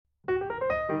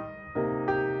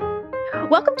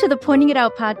Welcome to the Pointing It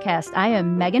Out podcast. I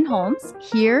am Megan Holmes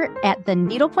here at the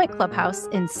Needlepoint Clubhouse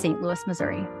in St. Louis,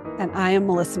 Missouri. And I am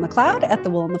Melissa McLeod at the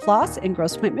Wool and the Floss in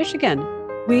Grosse Pointe, Michigan.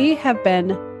 We have been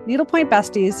needlepoint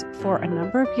besties for a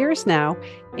number of years now,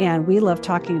 and we love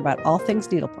talking about all things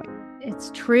needlepoint.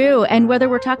 It's true. And whether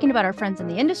we're talking about our friends in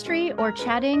the industry or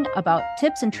chatting about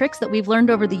tips and tricks that we've learned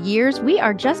over the years, we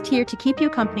are just here to keep you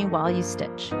company while you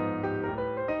stitch.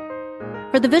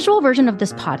 For the visual version of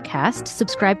this podcast,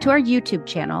 subscribe to our YouTube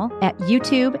channel at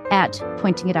YouTube at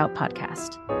Pointing It Out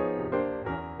Podcast.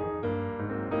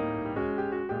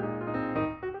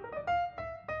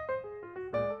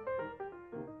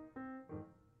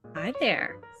 Hi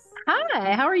there.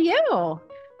 Hi, how are you?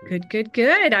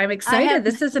 Good. I'm excited.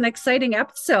 This is an exciting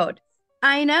episode.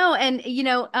 I know. And,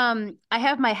 I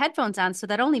have my headphones on, so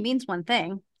that only means one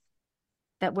thing.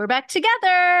 That we're back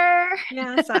together.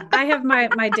 Yes, I have my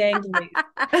danglies.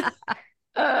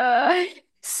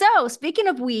 So speaking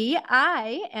of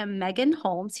I am Megan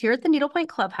Holmes here at the Needlepoint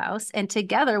Clubhouse, and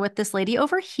together with this lady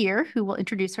over here who will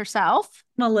introduce herself.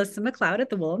 Melissa McLeod at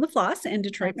the Wool and the Floss in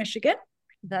Detroit, Michigan.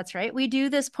 That's right. We do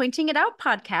this Pointing It Out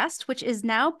podcast, which is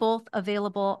now both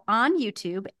available on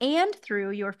YouTube and through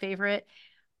your favorite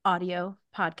audio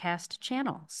podcast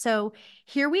channel. So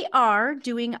here we are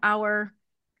doing our,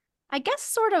 I guess,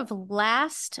 sort of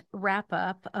last wrap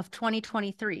up of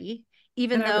 2023,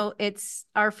 even though it's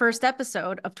our first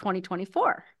episode of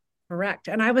 2024. Correct.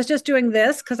 And I was just doing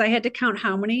this because I had to count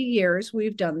how many years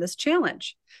we've done this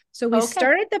challenge. So we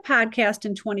started the podcast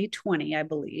in 2020, I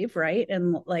believe, right?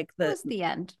 And like the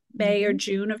end, May or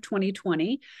June of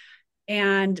 2020.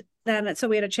 And then, so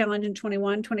we had a challenge in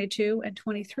 21, 22, and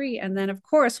 23. And then, of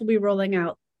course, we'll be rolling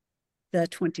out the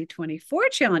 2024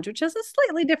 challenge, which is a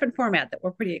slightly different format that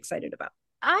we're pretty excited about.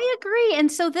 I agree.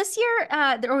 And so this year,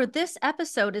 or this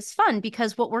episode is fun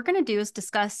because what we're going to do is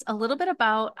discuss a little bit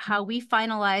about how we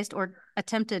finalized or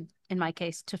attempted, in my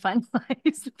case, to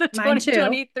finalize the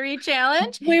 2023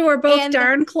 challenge. We were both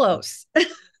darn close.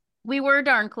 We were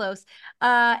darn close.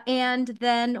 And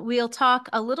then we'll talk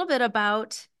a little bit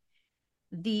about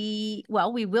we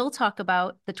will talk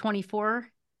about the 24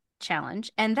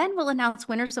 challenge, and then we'll announce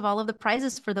winners of all of the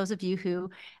prizes for those of you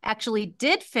who actually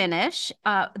did finish.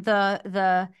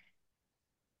 The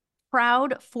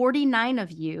proud 49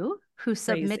 of you who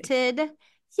submitted. Crazy.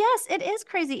 Yes, it is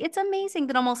crazy. It's amazing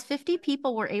that almost 50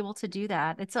 people were able to do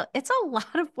that. It's a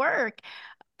lot of work,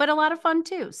 but a lot of fun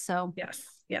too. So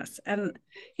yes. And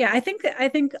yeah, I think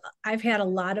I've had a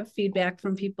lot of feedback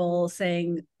from people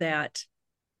saying that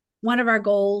one of our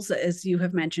goals, as you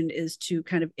have mentioned, is to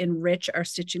kind of enrich our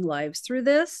stitching lives through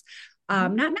this.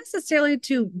 Not necessarily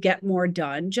to get more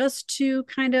done, just to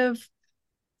kind of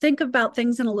think about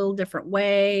things in a little different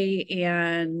way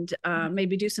and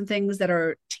maybe do some things that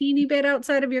are a teeny bit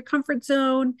outside of your comfort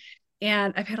zone.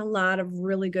 And I've had a lot of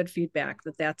really good feedback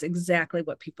that that's exactly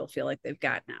what people feel like they've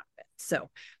gotten out of it. So,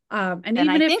 and even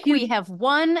I think we have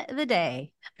won the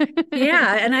day.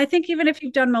 Yeah. And I think even if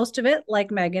you've done most of it,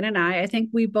 like Megan and I think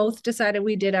we both decided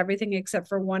we did everything except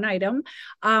for one item.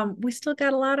 We still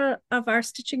got a lot of our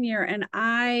stitching year. And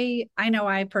I know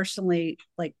I personally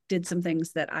did some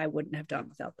things that I wouldn't have done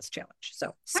without this challenge.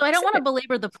 So I don't want to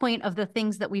belabor the point of the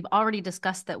things that we've already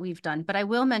discussed that we've done, but I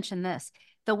will mention this.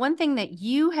 The one thing that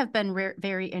you have been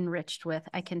very enriched with,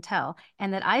 I can tell,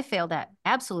 and that I failed at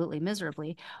absolutely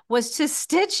miserably, was to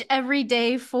stitch every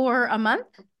day for a month.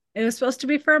 It was supposed to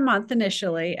be for a month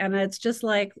initially. And it's just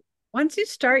like, once you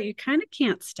start, you kind of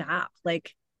can't stop.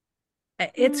 Like,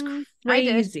 it's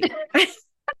crazy.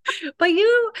 But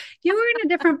you were in a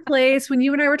different place when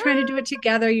you and I were trying to do it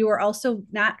together. You were also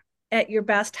not at your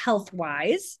best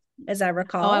health-wise, as I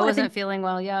recall. Oh, I wasn't feeling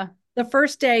well, yeah. The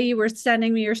first day you were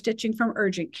sending me your stitching from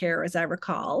urgent care, as I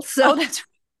recall. So that's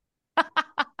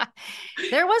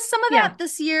there was some of that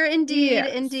this year.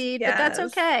 Indeed. But that's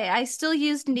okay. I still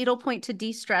used needlepoint to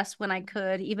de-stress when I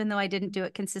could, even though I didn't do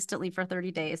it consistently for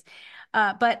 30 days.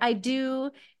 But I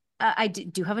do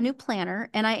have a new planner,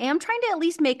 and I am trying to at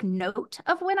least make note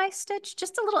of when I stitch,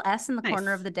 just a little S in the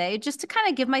corner of the day, just to kind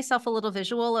of give myself a little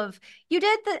visual of you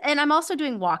did and I'm also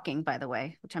doing walking, by the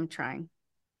way, which I'm trying.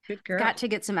 Good girl. Got to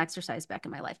get some exercise back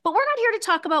in my life. But we're not here to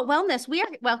talk about wellness.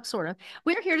 Sort of.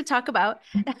 We're here to talk about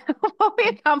what we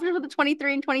accomplished with the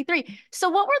 23 and 23. So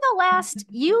what were the last,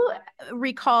 you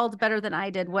recalled better than I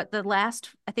did, what the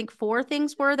last, I think 4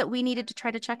 things were that we needed to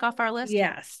try to check off our list?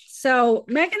 Yes. So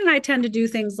Megan and I tend to do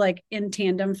things like in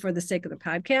tandem for the sake of the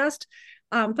podcast.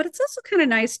 But it's also kind of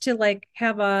nice to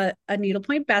have a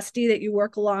needlepoint bestie that you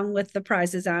work along with the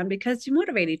prizes on because you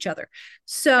motivate each other.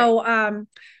 So,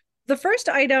 the first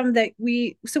item that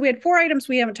we had four items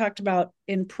we haven't talked about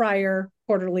in prior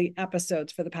quarterly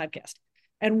episodes for the podcast.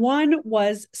 And one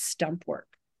was stump work.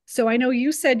 So I know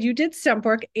you said you did stump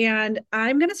work, and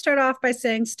I'm going to start off by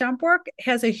saying stump work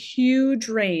has a huge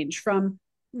range from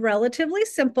relatively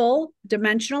simple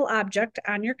dimensional object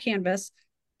on your canvas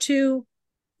to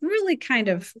really kind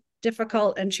of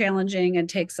difficult and challenging and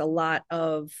takes a lot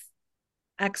of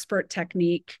expert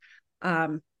technique,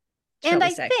 shall And we I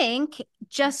say. think,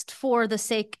 just for the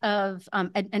sake of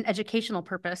an educational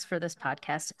purpose for this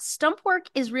podcast, stump work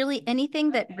is really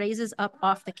anything that raises up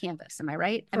off the canvas. Am I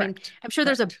right? I mean, Correct. I'm sure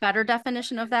there's a Correct. better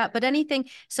definition of that, but anything,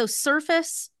 so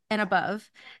surface and above.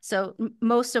 So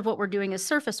most of what we're doing is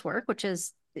surface work, which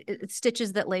is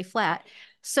stitches that lay flat.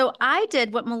 So I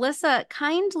did what Melissa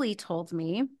kindly told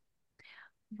me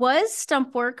was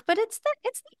stump work, but it's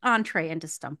the entree into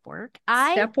stump work.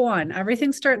 Step one,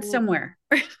 everything starts somewhere.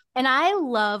 And I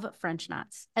love French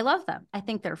knots. I love them. I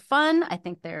think they're fun.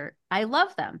 I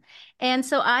love them. And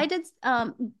so I did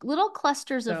little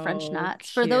clusters of French So knots.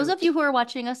 For those of cute. you who are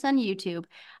watching us on YouTube,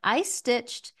 I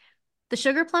stitched the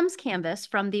Sugar Plums canvas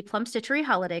from the Plum Stitchery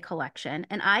Holiday Collection.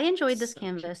 And I enjoyed this So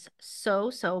cute. canvas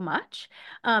so much.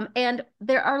 And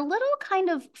there are little kind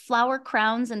of flower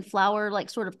crowns and flower like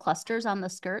sort of clusters on the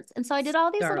skirts. And so I did all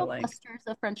these little Darling. clusters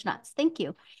of French knots. Thank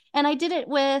you. And I did it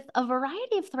with a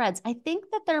variety of threads. I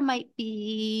think that there might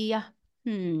be,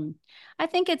 I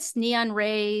think it's neon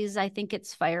rays. I think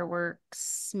it's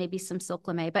fireworks, maybe some silk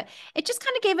lame, but it just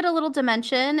kind of gave it a little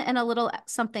dimension and a little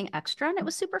something extra. And it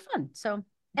was super fun. So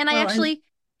and I Well, and actually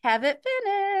have it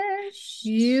finished.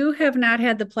 you have not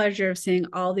had the pleasure of seeing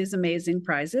all these amazing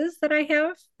prizes that I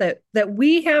have that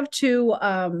we have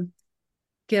to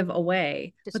give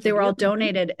away, but they were all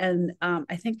Distribute. donated. And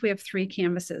I think we have three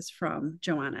canvases from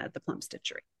Joanna at the Plum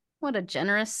Stitchery. What a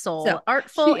generous soul. So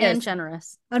Artful she and is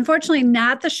generous. unfortunately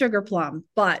not the sugar plum,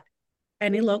 but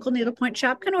any local needlepoint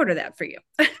shop can order that for you.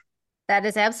 That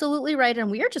is absolutely right.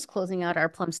 And we are just closing out our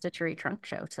Plum Stitchery trunk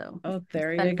show. So Oh, it's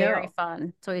there you been very go.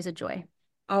 fun. It's always a joy.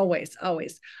 Always,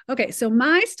 always. Okay, so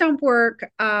my stump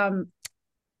work, I'm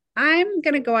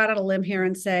going to go out on a limb here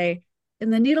and say, in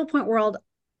the needlepoint world,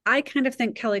 I kind of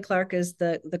think Kelly Clark is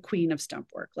the queen of stump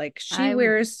work. Like she I'm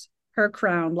wears her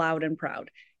crown loud and proud,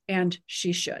 and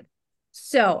she should.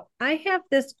 So I have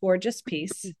this gorgeous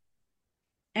piece,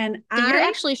 and so you're I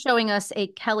actually showing us a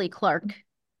Kelly Clark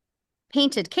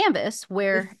painted canvas.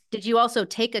 Where did you also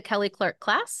take a Kelly Clark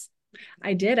class?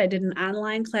 I did. I did an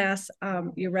online class.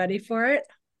 You ready for it?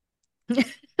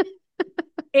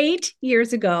 8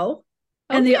 years ago.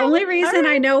 And the Okay. only All reason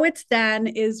I right. know it's then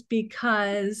is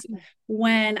because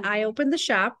when I opened the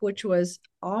shop, which was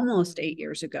almost 8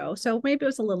 years ago, so maybe it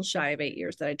was a little shy of 8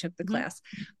 years that I took the Mhm. class,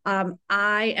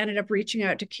 I ended up reaching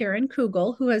out to Karen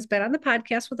Kugel, who has been on the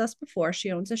podcast with us before.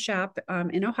 She owns a shop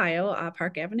in Ohio,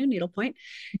 Park Avenue, Needlepoint.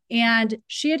 And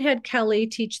she had Kelly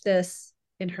teach this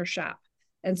in her shop.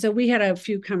 And so we had a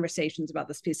few conversations about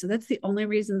this piece. So that's the only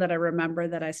reason that I remember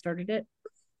that I started it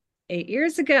 8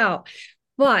 years ago.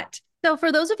 But So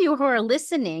for those of you who are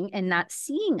listening and not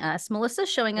seeing us, Melissa's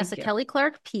showing us thank a you. Kelly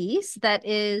Clark piece that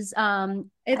is I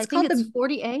It's think called it's the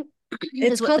 48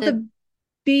 it's is what called the the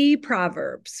B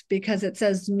Proverbs because it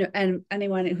says no, and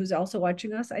anyone who's also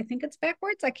watching us, I think it's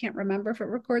backwards. I can't remember if it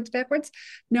records backwards.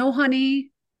 No honey,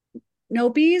 no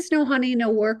bees, no honey, no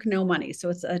work, no money. So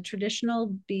it's a traditional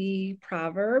bee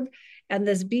proverb. And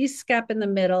this bee skep in the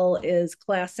middle is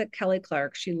classic Kelly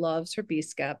Clark. She loves her bee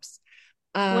skeps.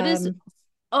 what is Um,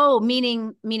 oh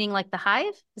meaning like the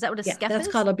hive? Is that what a yeah, skep that's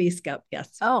is? called a bee skep.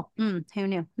 Yes. Oh, who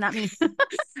knew? Not me.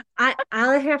 I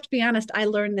have to be honest, I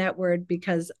learned that word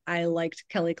because I liked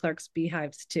Kelly Clark's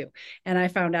beehives too. And I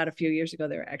found out a few years ago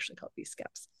they were actually called bee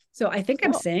skeps. So I think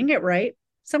I'm Cool. saying it right.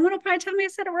 Someone will probably tell me I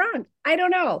said it wrong. I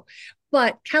don't know.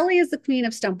 But Kelly is the queen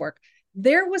of stump work.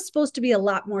 There was supposed to be a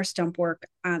lot more stump work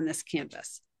on this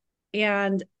canvas.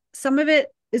 And some of it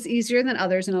is easier than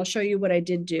others. And I'll show you what I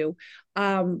did do.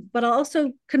 But I'll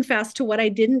also confess to what I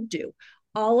didn't do.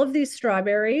 All of these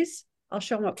strawberries, I'll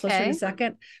show them up closer in a Okay.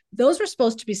 second. Those were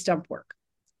supposed to be stump work.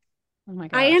 Oh my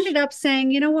I ended gosh. up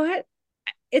saying, you know what?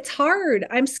 It's hard.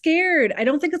 I'm scared. I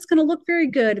don't think it's going to look very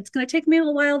good. It's going to take me a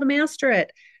little while to master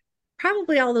it.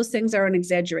 Probably all those things are an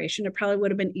exaggeration. It probably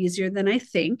would have been easier than I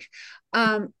think.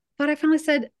 But I finally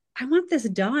said, I want this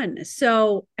done.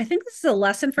 So I think this is a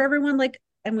lesson for everyone. Like,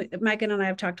 and Megan and I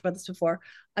have talked about this before.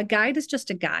 A guide is just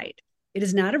a guide. It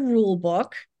is not a rule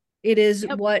book. It is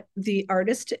Yep. what the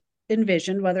artist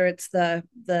envisioned, whether it's the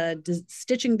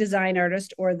stitching design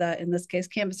artist or the in this case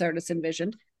canvas artist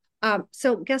envisioned.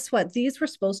 So guess what? These were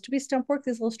supposed to be stump work.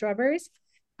 These little strawberries.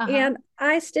 Uh-huh. And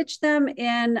I stitched them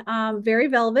in very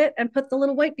velvet and put the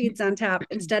little white beads on top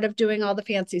instead of doing all the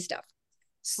fancy stuff.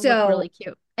 Look really So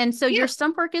cute. And so your yeah,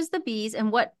 stump work is the bees,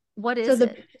 and what so is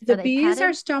it? the Are they bees are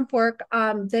padded? stump work.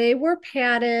 They were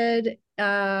padded.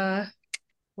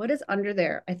 What is under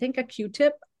there? I think a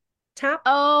Q-tip top.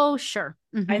 Oh, sure.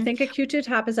 I Mm-hmm. think a Q-tip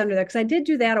top is under there because I did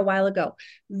do that a while ago.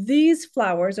 These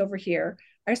flowers over here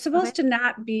are Okay. supposed to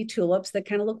not be tulips that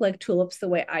kind of look like tulips the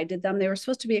way I did them. They were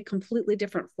supposed to be a completely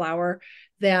different flower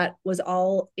that was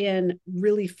all in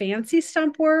really fancy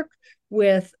stump work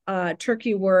with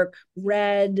turkey work,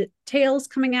 red tails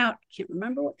coming out. I can't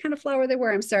remember what kind of flower they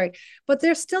were. I'm sorry, but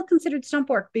they're still considered stump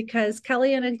work because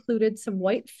Kelly had included some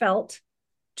white felt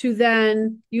to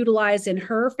then utilize in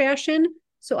her fashion.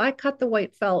 So I cut the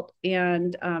white felt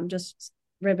and just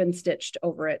ribbon stitched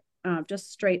over it,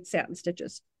 just straight satin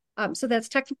stitches. So that's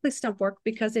technically stump work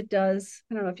because it does,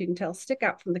 I don't know if you can tell, stick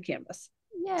out from the canvas.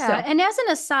 Yeah. So And as an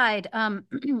aside,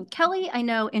 Kelly, I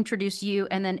know, introduced you,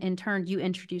 and then in turn, you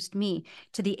introduced me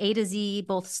to the A to Z,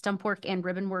 both stump work and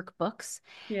ribbon work books.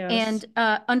 yes, And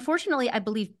unfortunately, I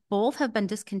believe both have been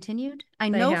discontinued. I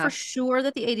they know for have. sure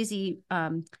that the A to Z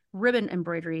ribbon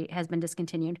embroidery has been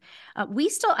discontinued.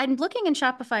 I'm looking in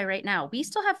Shopify right now. We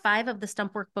still have 5 of the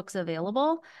stump work books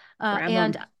available. Grab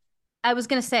And them. I was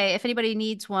going to say, if anybody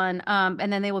needs one,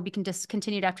 and then they will be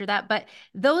discontinued after that. But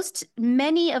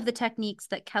many of the techniques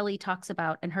that Kelly talks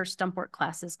about in her stump work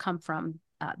classes come from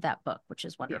that book, which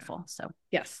is Yeah. wonderful. So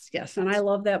Yes, yes. And I yes,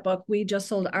 love that book. We just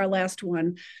sold our last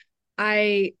one.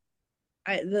 I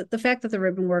the fact that the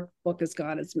ribbon work book is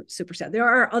gone is super sad. There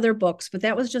are other books, but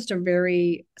that was just a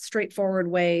very straightforward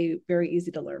way, very easy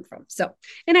to learn from. So,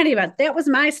 in any event, that was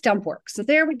my stump work. So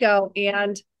there we go.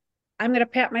 And I'm going to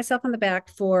pat myself on the back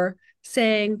for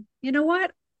saying, you know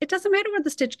what? It doesn't matter what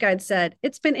the stitch guide said.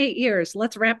 It's been 8 years.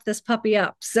 Let's wrap this puppy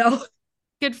up. So,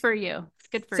 good for you.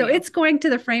 Good for so you. it's going to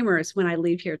the framers when I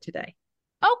leave here today.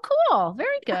 Oh, cool.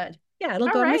 Very good. Yeah, it'll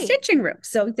All go in my right. stitching room.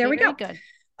 So there we Very go. good.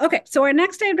 Okay, so our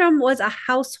next item was a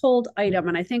household item,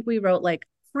 and I think we wrote like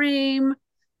frame,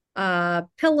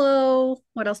 pillow,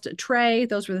 what else? Tray.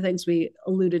 Those were the things we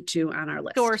alluded to on our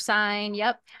Door list. sign.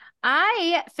 Yep.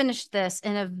 I finished this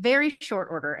in a very short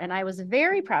order, and I was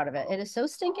very proud of it. It is so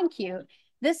stinking cute.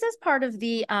 This is part of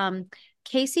the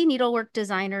Casey Needlework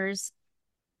Designers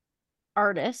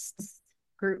artists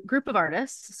group of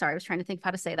artists. Sorry, I was trying to think of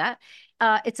how to say that.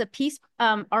 It's a piece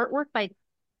artwork by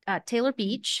Taylor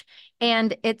Beach,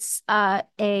 and it's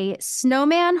a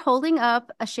snowman holding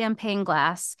up a champagne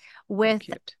glass So with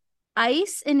cute.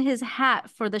 ice in his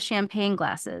hat for the champagne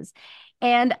glasses.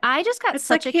 And I just got It's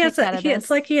like such a kick out of it's this.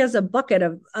 like he has a bucket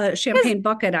of a His champagne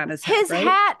bucket on his head, his right?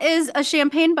 hat is a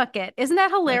champagne bucket. Isn't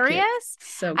that So cute. hilarious?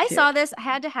 So I saw cute. this, I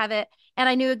had to have it, and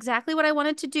I knew exactly what I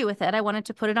wanted to do with it. I wanted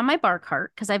to put it on my bar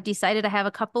cart because I've decided I have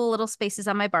a couple little spaces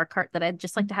on my bar cart that I'd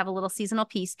just like to have a little seasonal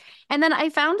piece. And then I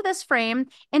found this frame,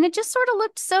 and it just sort of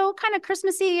looked so kind of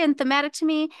Christmassy and thematic to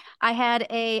me. I had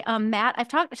a mat. I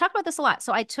talked about this a lot.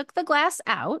 So I took the glass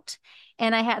out,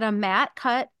 and I had a mat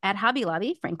cut at Hobby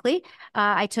Lobby, frankly.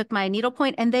 I took my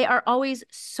needlepoint, and they are always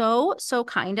so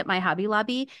kind at my Hobby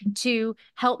Lobby to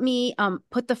help me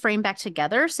put the frame back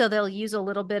together. So they'll use a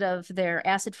little bit of their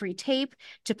acid-free tape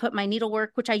to put my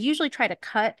needlework, which I usually try to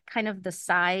cut kind of the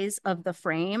size of the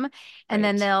frame. And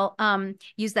then Right. they'll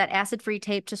use that acid-free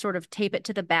tape to sort of tape it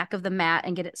to the back of the mat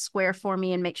and get it square for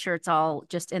me and make sure it's all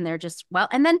just in there just well.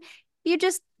 And then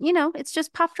it's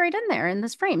just popped right in there in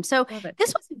this frame. So Love it.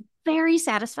 this was very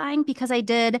satisfying because I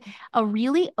did a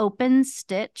really open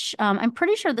stitch. I'm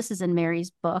pretty sure this is in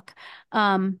Mary's book.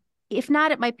 If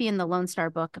not, it might be in the Lone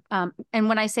Star book. And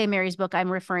when I say Mary's book,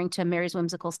 I'm referring to Mary's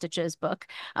Whimsical Stitches book.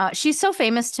 She's so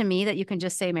famous to me that you can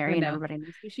just say I Mary and know. everybody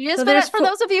knows who she is. So But there's for four,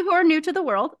 those of you who are new to the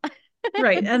world,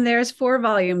 right. And there's 4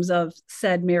 volumes of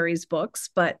said Mary's books,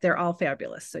 but they're all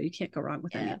fabulous. So you can't go wrong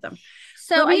with any yeah. of them.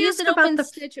 So Let I me used ask an about open the,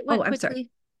 stitch. It oh, went I'm sorry.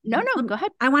 quickly. No, no, go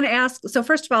ahead. I want to ask. So,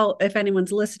 first of all, if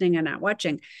anyone's listening and not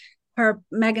watching, her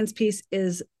Megan's piece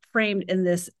is framed in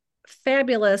this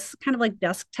fabulous kind of like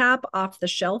desktop off the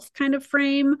shelf kind of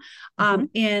frame Mhm.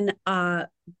 in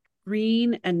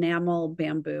green enamel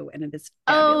bamboo, and it is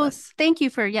Oh, fabulous. thank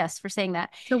you for saying that.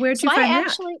 So, where'd So you find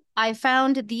that? I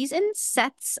found these in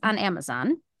sets on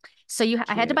Amazon. So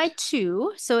I had to buy Cute.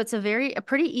 2, so it's a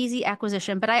pretty easy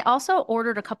acquisition. But I also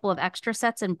ordered a couple of extra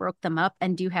sets and broke them up,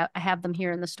 and I have them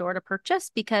here in the store to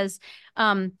purchase because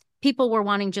people were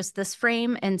wanting just this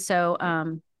frame, and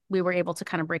so we were able to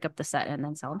kind of break up the set and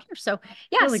then sell them here. So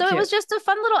yeah, Really so it was cute. just a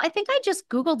fun little. I think I just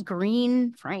Googled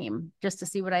green frame just to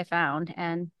see what I found,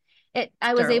 and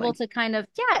I was able Darling. to kind of,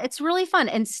 yeah, it's really fun.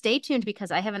 And stay tuned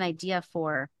because I have an idea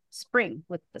for spring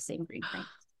with the same green frame.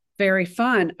 Very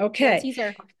fun. Little Okay.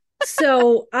 teaser.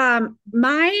 So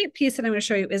my piece that I'm going to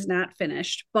show you is not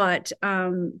finished, but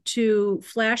to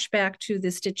flash back to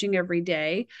the stitching every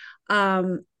day,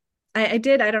 um, I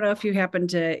did. I don't know if you happen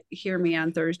to hear me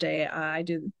on Thursday. I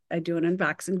do an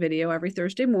unboxing video every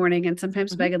Thursday morning, and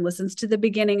sometimes Mhm. Megan listens to the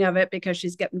beginning of it because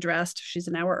she's getting dressed. She's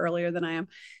an hour earlier than I am,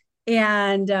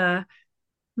 and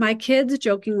my kids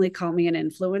jokingly call me an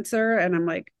influencer, and I'm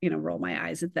like, roll my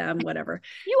eyes at them, whatever.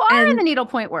 You are in And the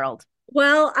needlepoint world.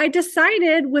 well, I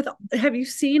decided have you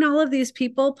seen all of these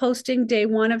people posting day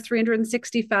one of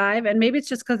 365? And maybe it's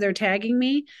just because they're tagging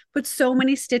me, but so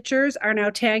many stitchers are now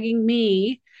tagging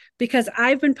me because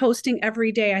I've been posting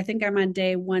every day. I think I'm on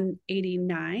day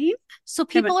 189. So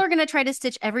Haven't people are going to try to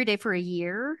stitch every day for a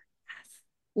year.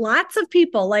 Lots of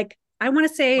people, like I want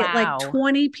to say like Wow.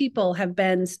 20 people have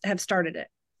started it.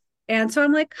 And so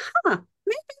I'm like, maybe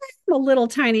I'm a little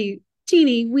tiny,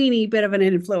 teeny, weeny bit of an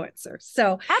influencer.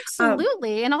 So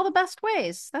Absolutely. In all the best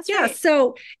ways. That's yeah. right.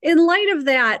 So, in light of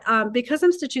that, because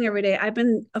I'm stitching every day, I've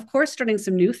been, of course, starting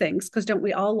some new things because don't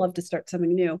we all love to start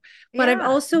something new? But I've Yeah.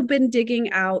 also been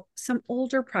digging out some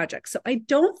older projects. So, I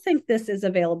don't think this is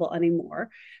available anymore.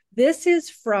 This is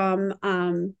from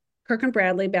Kirk and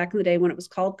Bradley back in the day when it was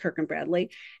called Kirk and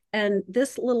Bradley. And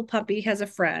this little puppy has a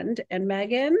friend, and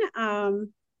Megan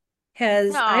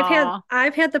has Oh,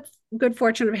 I've had the good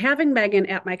fortune of having Megan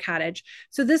at my cottage.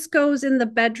 So this goes in the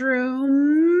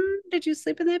bedroom. Did you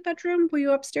sleep in that bedroom? Were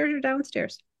you upstairs or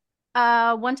downstairs?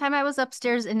 one time I was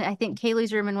upstairs in I think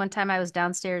Kaylee's room, and one time I was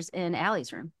downstairs in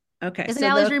Allie's room. Okay, Isn't so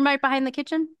Allie's the room right behind the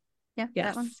kitchen? Yeah,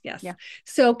 that one. yes, yes. Yeah.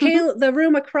 So Hmm. the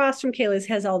room across from Kayla's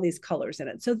has all these colors in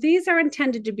it. So these are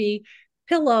intended to be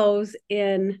pillows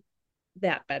in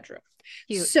that bedroom.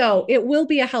 Cute. So it will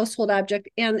be a household object.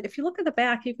 And if you look at the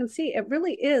back, you can see it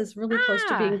really is really close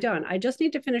to being Ah, done. I just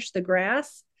need to finish the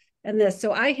grass and this.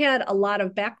 So I had a lot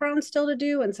of background still to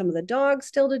do and some of the dogs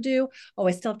still to do. Oh,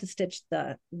 I still have to stitch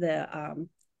the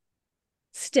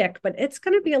stick, but it's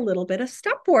going to be a little bit of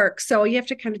stump work. So you have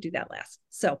to kind of do that last.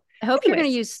 So, I hope you're going to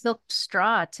anyways, use silk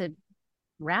straw to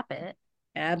wrap it.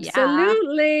 Yeah.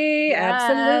 absolutely,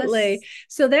 absolutely. Yes.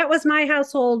 So that was my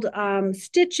household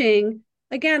stitching.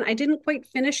 Again, I didn't quite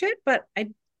finish it, but I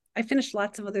finished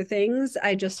lots of other things.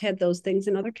 I just had those things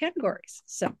in other categories.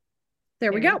 So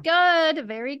there we Very go. good.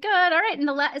 Very good. All right. And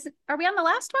are we on the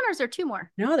last one or is there two more?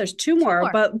 No, there's two Two more,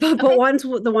 more. but Okay. one's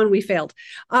the one we failed.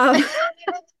 Um,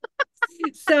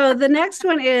 so the next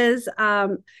one is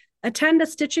attend a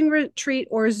stitching retreat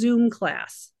or Zoom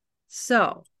class.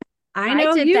 So I I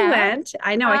know did you that. went.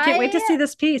 I know. I can't wait to I, see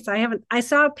this piece. I haven't. I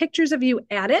saw pictures of you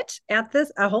at it at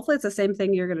this. Hopefully, it's the same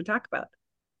thing you're going to talk about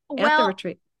at the well,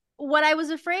 retreat. what I was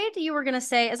afraid you were going to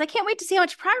say is I can't wait to see how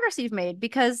much progress you've made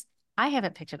because I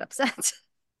haven't picked it up since.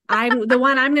 I'm the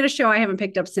one I'm going to show. I haven't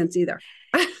picked up since either.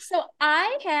 So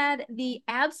I had the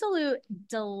absolute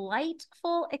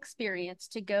delightful experience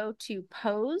to go to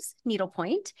Poe's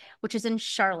Needlepoint, which is in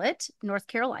Charlotte, North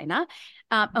Carolina,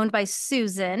 owned by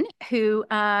Susan, who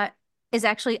is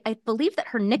actually, I believe that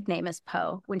her nickname is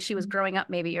Poe when she was growing up,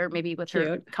 maybe, or maybe with her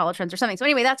Cute. college friends or something. So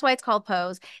anyway, that's why it's called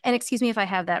Poe's. And excuse me if I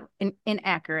have that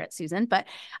inaccurate, Susan, but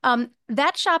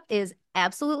that shop is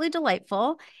absolutely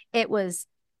delightful. It was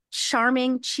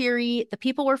charming, cheery. The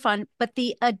people were fun, but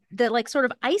the like sort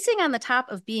of icing on the top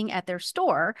of being at their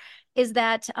store is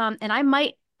that and I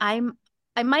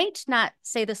might not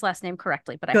say this last name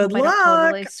correctly, but I Good hope I don't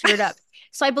totally luck. screw it up.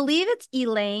 So I believe it's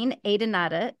Elaine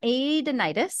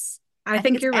Adenitis. I I think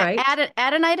think it's you're right.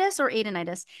 Adenitis or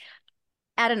Adenitis.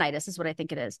 Adenitis is what I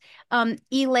think it is.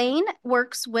 Elaine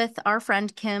works with our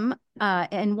friend Kim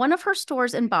in one of her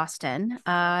stores in Boston.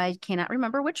 I cannot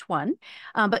remember which one,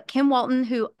 but Kim Walton,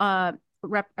 who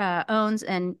owns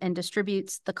and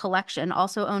distributes the collection,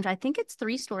 also owns, I think it's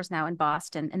three stores now in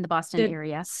Boston, in the Boston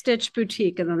area. Stitch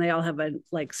Boutique, and then they all have a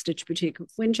like Stitch Boutique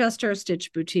Winchester,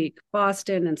 Stitch Boutique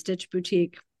Boston, and Stitch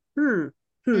Boutique. Hmm.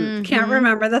 Can't Mm-hmm.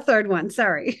 remember the third one.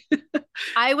 Sorry.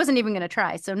 I wasn't even going to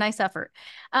try, so nice effort.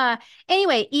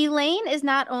 Anyway, Elaine is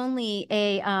not only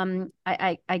a,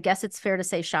 I guess it's fair to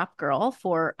say shop girl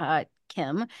for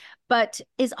Kim, but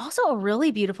is also a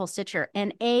really beautiful stitcher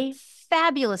and a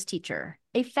fabulous teacher.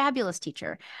 A fabulous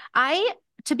teacher. I,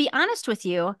 to be honest with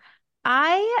you,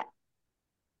 I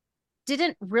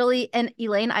didn't really, and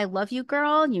Elaine, I love you,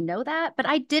 girl. You know that, but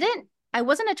I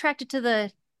wasn't attracted to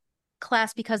the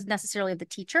class because necessarily of the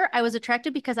teacher. I was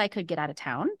attracted because I could get out of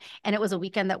town and it was a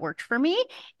weekend that worked for me.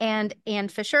 And Ann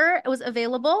Fisher was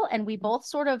available. And we both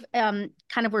sort of kind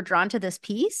of were drawn to this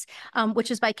piece, which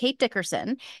is by Kate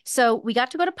Dickerson. So we got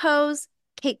to go to Pose.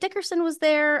 Kate Dickerson was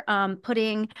there,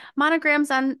 putting monograms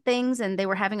on things, and they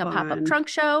were having a pop-up Fun. trunk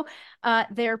show.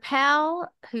 Their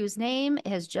pal, whose name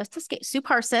has just escaped, Sue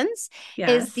Parsons,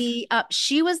 is Yes.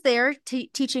 she was there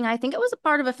teaching, I think it was a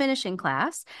part of a finishing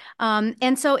class.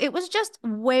 And so it was just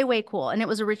way, way cool. And it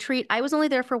was a retreat. I was only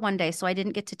there for one day, so I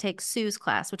didn't get to take Sue's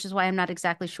class, which is why I'm not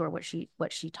exactly sure what she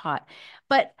taught.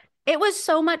 But it was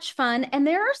so much fun. And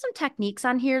there are some techniques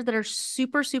on here that are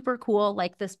super, super cool,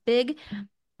 like this big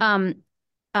um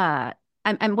uh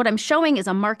what I'm showing is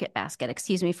a market basket,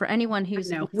 excuse me, for anyone I who's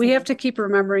know. We have listening. to keep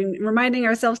reminding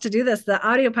ourselves to do this. The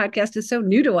audio podcast is so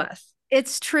new to us.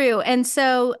 It's true. And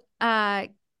so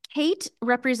Kate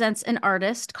represents an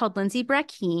artist called Lindsay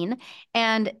Brackeen,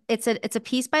 and it's a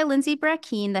piece by Lindsay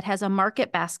Brackeen that has a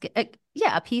market basket.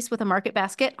 Yeah, a piece with a market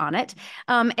basket on it.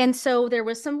 And so there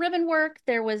was some ribbon work.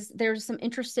 There's some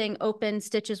interesting open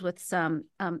stitches with some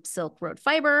silk road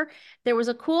fiber. There was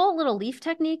a cool little leaf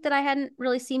technique that I hadn't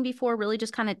really seen before, really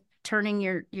just kind of turning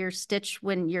your stitch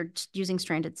when you're using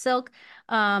stranded silk,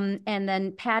 and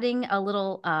then padding a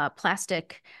little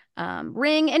plastic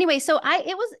ring. Anyway, so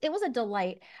it was a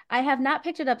delight. I have not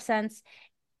picked it up since.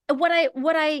 What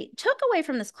I took away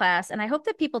from this class, and I hope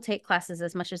that people take classes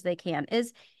as much as they can,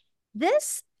 is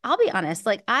this. I'll be honest,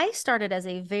 like I started as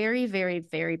a very, very,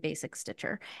 very basic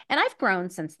stitcher, and I've grown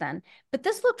since then. But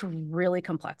this looked really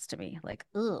complex to me. Like,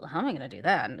 oh, how am I going to do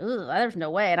that? And there's no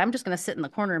way. And I'm just going to sit in the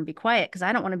corner and be quiet because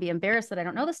I don't want to be embarrassed that I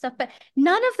don't know this stuff. But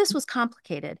none of this was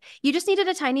complicated. You just needed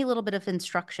a tiny little bit of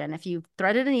instruction. If you've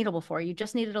threaded a needle before, you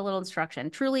just needed a little instruction.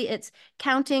 Truly, it's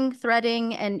counting,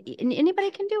 threading, and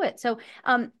anybody can do it. So,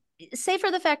 say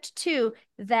for the fact too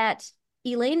that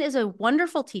Elaine is a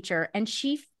wonderful teacher, and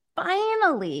she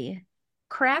finally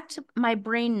cracked my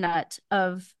brain nut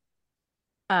of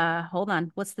hold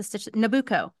on, what's the stitch?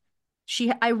 Nabucco.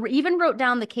 I even wrote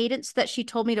down the cadence that she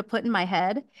told me to put in my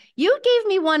head. You gave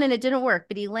me one and it didn't work,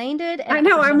 but Elaine did, I and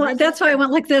know. for some reason That's it why I worked.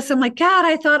 went like this. I'm like, God,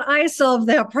 I thought I solved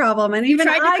that problem, and You even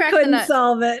tried to I crack the couldn't nut.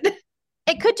 solve it.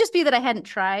 It could just be that I hadn't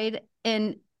tried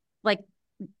in like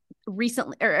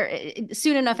recently or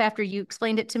soon enough after you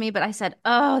explained it to me, but I said,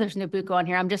 "Oh, there's Nabucco on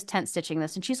here. I'm just tent stitching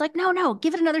this." And she's like, "No, no,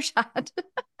 give it another shot."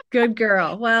 Good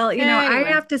girl. Well, I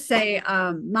Anyway, have to say,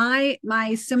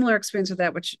 my similar experience with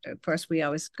that, which of course we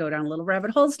always go down little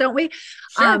rabbit holes, don't we?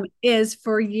 sure. Is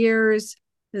for years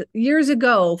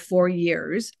ago, for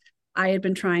years, I had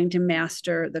been trying to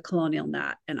master the colonial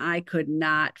knot, and I could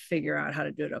not figure out how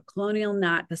to do a colonial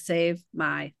knot to save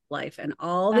my life. And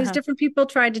all these Uh-huh. different people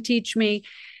tried to teach me,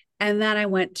 and then I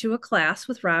went to a class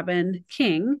with Robin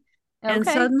King, and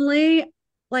Okay. suddenly,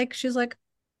 like, she's like,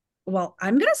 well,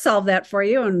 I'm going to solve that for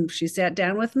you. And she sat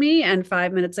down with me, and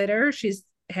 5 minutes later, she's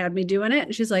had me doing it.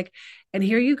 And she's like, and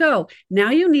here you go.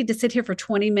 Now you need to sit here for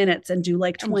 20 minutes and do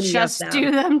like And 20 of just do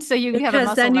them, them so you have a because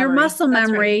muscle then your memory. muscle That's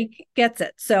right. memory gets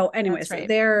it. So, That's anyways, right.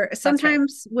 there That's right.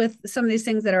 sometimes with some of these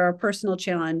things that are a personal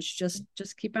challenge, just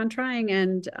keep on trying,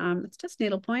 and it's just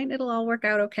needlepoint. It'll all work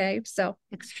out okay. So,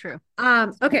 It's true.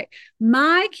 okay.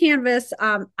 My Canvas,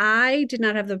 I did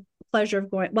not have the pleasure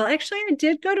of going. Well, actually, I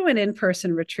did go to an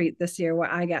in-person retreat this year where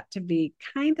I got to be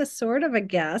kind of sort of a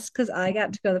guest because I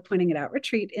got to go to the Pointing It Out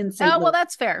retreat in St. Oh, well, Louis.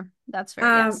 that's fair. That's fair.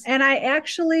 Yes. And I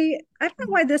don't know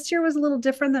why this year was a little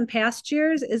different than past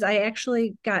years, is I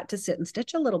actually got to sit and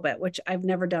stitch a little bit, which I've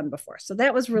never done before. So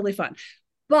that was really fun.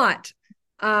 But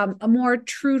a more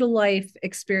true to life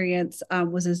experience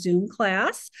was a Zoom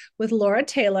class with Laura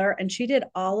Taylor, and she did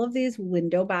all of these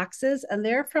window boxes, and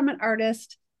they're from an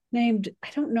artist named, I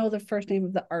don't know the first name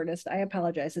of the artist. I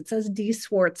apologize. It says D.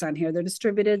 Swartz on here. They're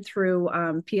distributed through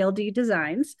PLD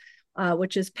Designs,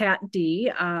 which is Pat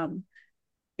D.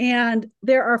 And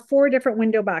there are 4 different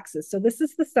window boxes. So this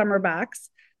is the summer box.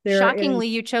 There Shockingly,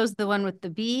 is you chose the one with the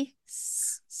B.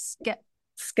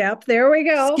 Skep. There we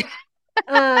go.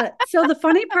 So the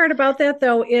funny part about that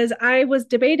though is I was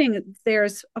debating,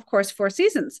 there's of course 4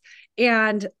 seasons,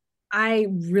 and I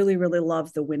really, really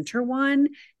love the winter one.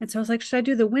 And so I was like, should I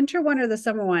do the winter one or the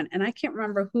summer one? And I can't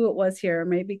remember who it was here,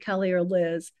 maybe Kelly or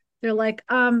Liz. They're like,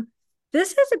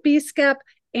 this is a B skep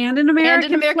and an And an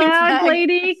American American flag, flag. I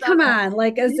lady. saw Come that. on,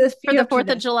 like as if For you the have to do 4th of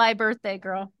this. July birthday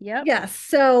girl. Yep. Yes.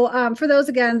 So for those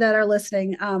again that are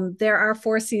listening, there are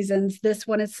 4 seasons. This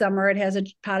one is summer. It has a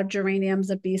pot of geraniums,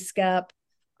 a bee skep,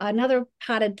 another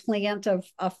potted plant of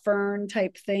a fern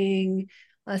type thing,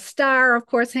 a star, of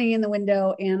course, hanging in the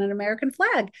window, and an American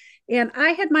flag. And I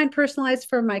had mine personalized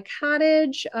for my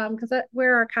cottage because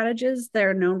where our cottages,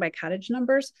 they're known by cottage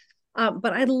numbers.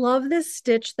 But I love this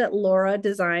stitch that Laura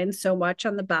designed so much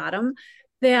on the bottom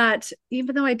that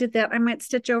even though I did that, I might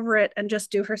stitch over it and just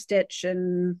do her stitch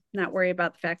and not worry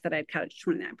about the fact that I had cottage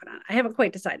 29 put on. I haven't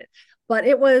quite decided. But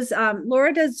it was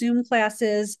Laura does Zoom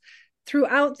classes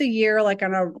throughout the year, like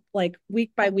on a like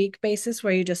week by week basis,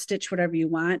 where you just stitch whatever you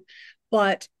want.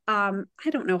 But I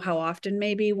don't know how often,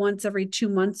 maybe once every 2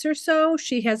 months or so,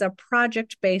 she has a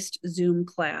project based Zoom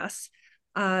class.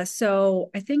 So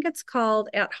I think it's called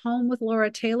At Home with Laura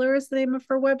Taylor is the name of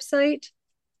her website.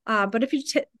 But if you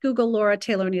Google Laura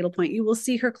Taylor Needlepoint, you will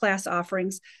see her class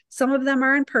offerings. Some of them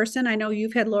are in person. I know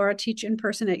you've had Laura teach in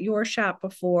person at your shop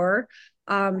before.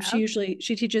 Yeah. She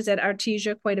teaches at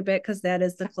Artesia quite a bit because that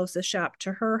is the closest shop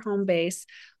to her home base.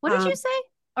 What did you say?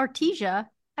 Artesia.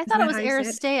 I Isn't thought it that was how you say it?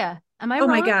 Aristea. Am I Oh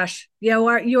my wrong? gosh.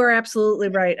 Yeah, you are absolutely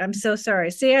right. I'm so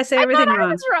sorry. See, I say I thought everything I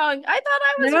wrong. was wrong. I thought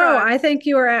I was No, wrong. I think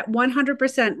you are at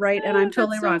 100% right, and I'm Oh,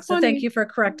 totally that's so wrong. So thank funny. you for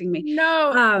correcting me.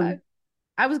 No, Um,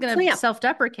 I was so gonna yeah,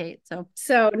 self-deprecate. So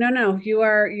so no, you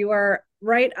are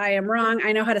right. I am wrong.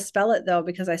 I know how to spell it though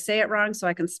because I say it wrong, so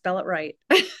I can spell it right.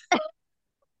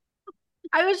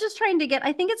 I was just trying to get,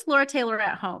 I think it's Laura Taylor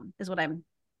at home is what I'm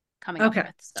coming up Okay,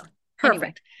 with. So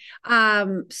anyway. perfect.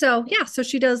 So yeah, so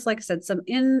she does, like I said, some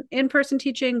in-person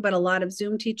teaching, but a lot of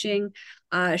Zoom teaching.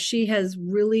 She has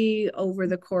really, over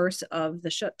the course of the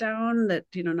shutdown that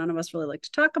none of us really like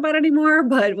to talk about anymore,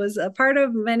 but was a part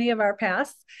of many of our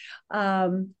pasts.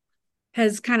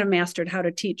 Has kind of mastered how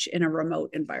to teach in a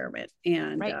remote environment,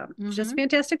 and Right. she does a Mm-hmm.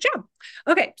 fantastic job.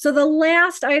 Okay, so the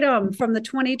last item from the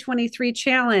 2023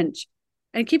 challenge,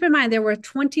 and keep in mind there were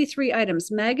 23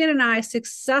 items. Megan and I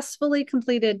successfully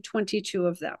completed 22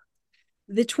 of them.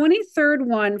 The 23rd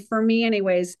one, for me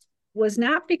anyways, was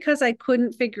not because I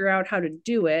couldn't figure out how to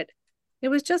do it. It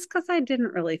was just because I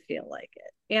didn't really feel like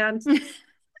it. And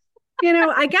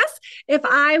I guess if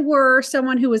I were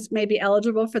someone who was maybe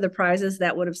eligible for the prizes,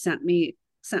 that would have sent me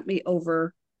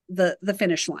over the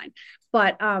finish line.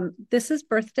 But this is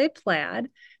birthday plaid.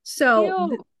 So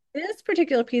Ew. this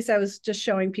particular piece I was just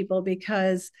showing people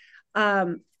because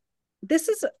um, this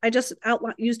is I just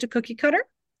used a cookie cutter.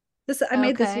 This I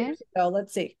made this Okay. years ago.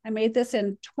 Let's see. I made this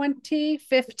in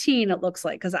 2015, it looks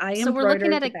like, because I So we're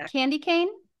looking embroidered at the a back. candy cane.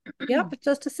 Yep, it's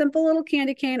just a simple little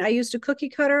candy cane. I used a cookie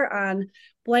cutter on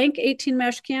blank 18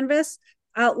 mesh canvas,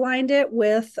 outlined it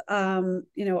with something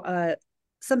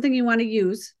you want to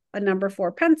use, a number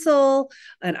 4 pencil,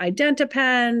 an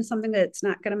identa-pen, something that's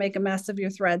not going to make a mess of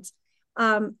your threads.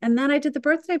 And then I did the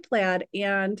birthday plaid,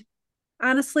 and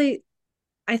honestly,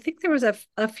 I think there was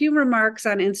a few remarks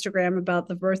on Instagram about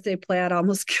the birthday plaid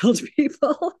almost killed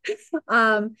people.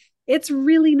 It's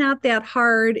really not that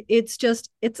hard. It's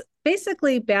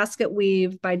basically basket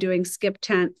weave by doing skip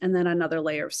tent and then another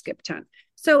layer of skip tent.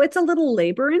 So it's a little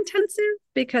labor intensive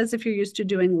because if you're used to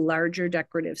doing larger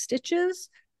decorative stitches,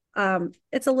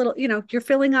 it's a little, you're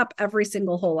filling up every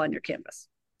single hole on your canvas.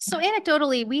 So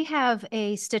anecdotally, we have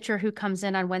a stitcher who comes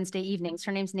in on Wednesday evenings.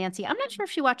 Her name's Nancy. I'm not sure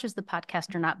if she watches the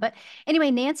podcast or not, but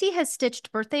anyway, Nancy has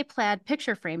stitched birthday plaid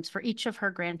picture frames for each of her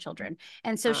grandchildren.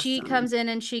 And so she Awesome. comes in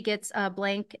and she gets a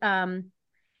blank, I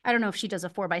don't know if she does a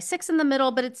 4x6 in the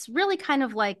middle, but it's really kind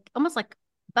of like almost like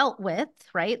belt width,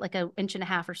 right? Like an inch and a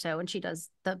half or so. And she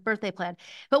does the birthday plaid.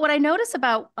 But what I notice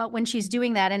about when she's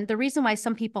doing that, and the reason why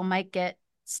some people might get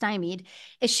stymied,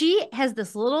 is she has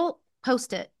this little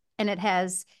post-it and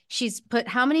she's put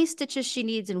how many stitches she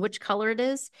needs and which color it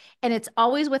is. And it's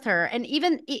always with her. And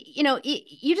even,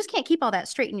 you just can't keep all that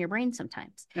straight in your brain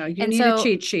sometimes. No, you And need a so,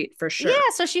 cheat sheet for yeah, sure.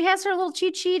 so she has her little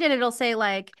cheat sheet and it'll say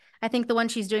like, I think the one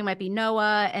she's doing might be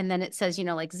Noah. And then it says,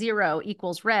 like 0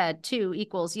 equals red, 2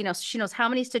 equals, so she knows how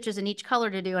many stitches in each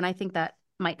color to do. And I think that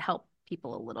might help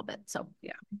people a little bit. So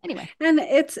Yeah. anyway. And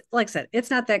it's like I said, it's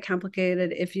not that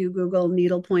complicated. If you Google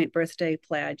needlepoint birthday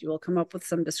plaid, you will come up with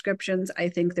some descriptions. I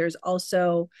think there's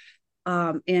also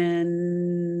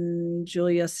in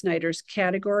Julia Snyder's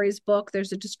categories book,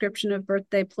 there's a description of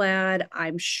birthday plaid.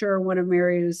 I'm sure one of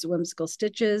Mary's Whimsical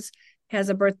Stitches has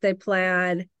a birthday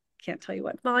plaid. Can't tell you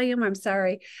what volume, I'm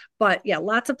sorry. But yeah,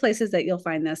 lots of places that you'll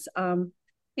find this.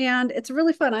 And it's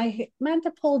really fun. I meant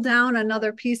to pull down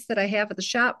another piece that I have at the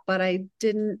shop, but I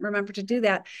didn't remember to do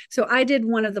that. So I did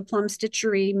one of the Plum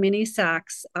Stitchery mini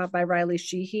socks by Riley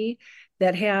Sheehy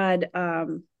that had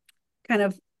kind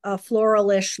of a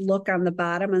floralish look on the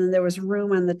bottom, and then there was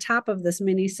room on the top of this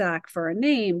mini sock for a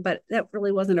name, but that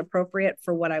really wasn't appropriate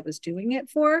for what I was doing it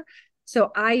for. So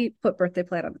I put birthday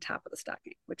plaid on the top of the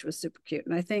stocking, which was super cute.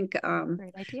 And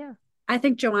Great idea. I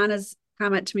think Joanna's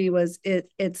comment to me was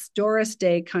it's Doris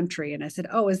Day country. And I said,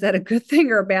 oh, is that a good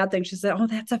thing or a bad thing? She said, oh,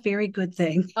 that's a very good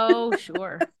thing. Oh,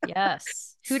 sure.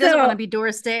 Yes. Who doesn't want to So be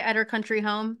Doris Day at her country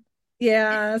home?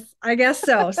 yes, I guess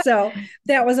so. So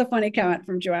that was a funny comment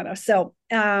from Joanna. So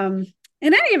in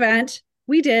any event,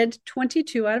 we did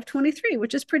 22 out of 23,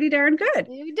 which is pretty darn good.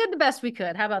 We did the best we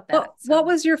could. How about that? What So,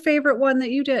 was your favorite one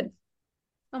that you did?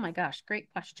 oh my gosh,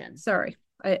 great question. Sorry.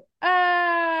 I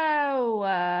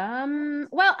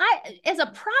Well, as a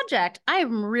project,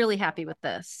 I'm really happy with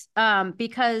this.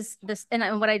 Because this,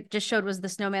 and what I just showed was the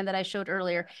snowman that I showed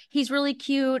earlier. He's really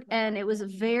cute, and it was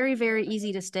very, very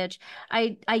easy to stitch.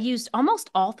 I used almost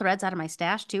all threads out of my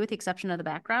stash too, with the exception of the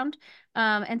background.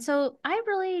 And so I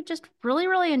really just really,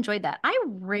 really enjoyed that. I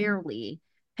rarely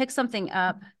pick something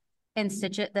up and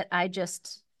stitch it that I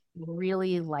just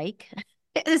really like.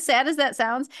 As sad as that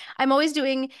sounds, I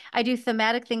do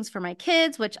thematic things for my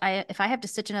kids, which if I have to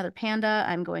stitch another panda,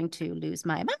 I'm going to lose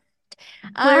my mind.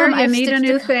 Claire, you I've need a stitched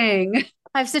new thing.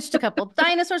 I've stitched a couple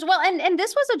dinosaurs. Well, and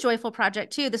this was a joyful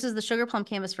project too. This is the sugar plum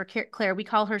canvas for Claire. We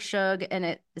call her Shug, and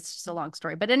it's just a long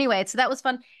story. But anyway, so that was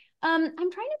fun. I'm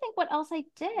trying to think what else I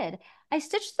did. I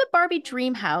stitched the Barbie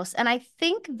Dream House, and I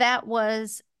think that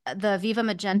was the Viva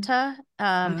Magenta Oh,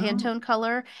 Pantone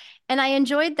color. And I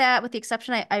enjoyed that with the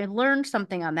exception, I learned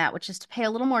something on that, which is to pay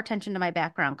a little more attention to my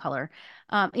background color.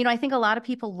 I think a lot of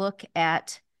people look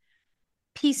at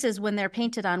pieces when they're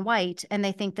painted on white and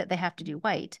they think that they have to do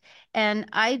white. And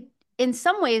I, in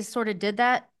some ways, sort of did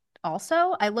that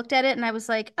also. I looked at it and I was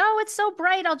like, oh, it's so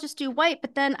bright. I'll just do white.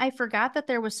 But then I forgot that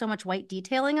there was so much white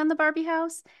detailing on the Barbie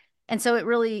house. And so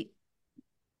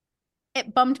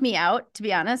it bummed me out, to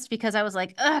be honest, because I was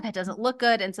like, ugh, that doesn't look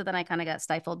good. And so then I kind of got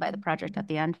stifled by the project at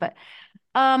the end. But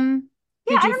yeah,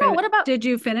 I don't know. What about did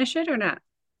you finish it or not?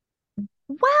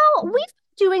 well, we've been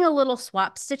doing a little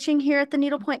swap stitching here at the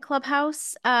Needlepoint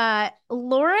Clubhouse.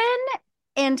 Lauren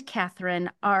and Catherine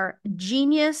are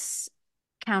genius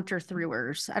counter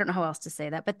througers. I don't know how else to say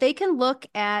that, but they can look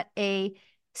at a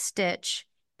stitch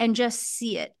and just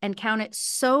see it and count it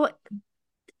so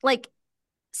like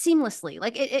seamlessly,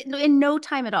 like it in no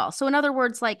time at all. So in other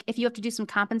words, like if you have to do some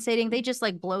compensating, they just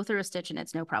like blow through a stitch and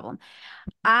it's no problem.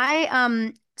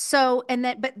 I so and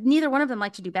that but neither one of them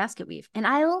like to do basket weave. And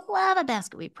I love a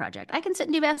basket weave project. I can sit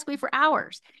and do basket weave for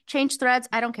hours, change threads,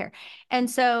 I don't care. And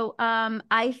so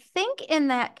I think in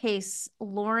that case,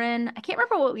 Lauren, I can't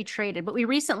remember what we traded, but we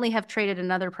recently have traded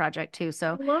another project too. I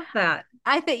So love that.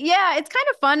 I think yeah, it's kind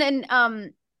of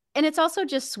fun and it's also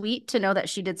just sweet to know that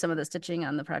she did some of the stitching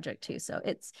on the project too. So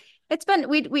it's been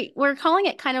we're calling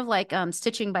it kind of like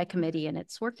stitching by committee and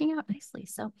it's working out nicely.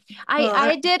 So Well,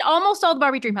 I did almost all the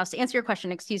Barbie Dream House to answer your question,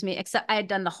 excuse me, except I had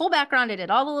done the whole background. I did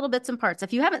all the little bits and parts.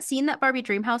 If you haven't seen that Barbie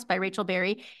Dream House by Rachel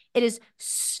Berry, it is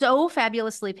so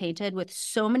fabulously painted with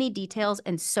so many details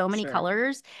and so many sure.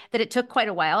 colors that it took quite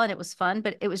a while and it was fun,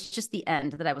 but it was just the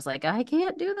end that I was like, I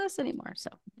can't do this anymore. So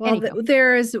Well, anyhow.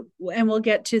 there is, and we'll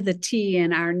get to the T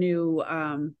in our new,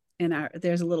 in our,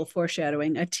 there's a little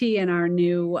foreshadowing, a T in our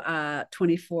new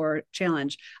 24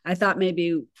 challenge. I thought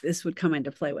maybe this would come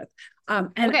into play with.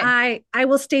 And Okay. I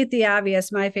will state the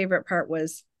obvious. My favorite part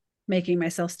was making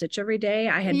myself stitch every day.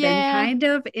 I had been Yeah. kind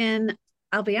of in,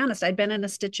 I'll be honest, I'd been in a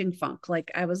stitching funk. Like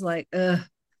I was like, ugh,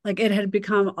 like it had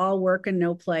become all work and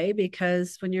no play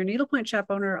because when you're a needlepoint shop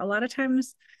owner, a lot of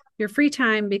times your free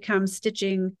time becomes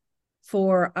stitching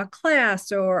for a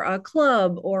class or a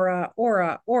club or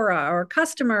a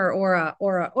customer or a.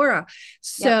 Yep.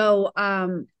 So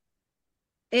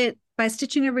it by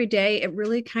stitching every day, it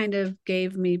really kind of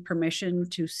gave me permission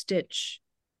to stitch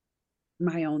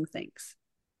my own things.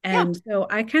 Yeah. And so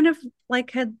I kind of like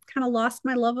had kind of lost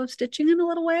my love of stitching in a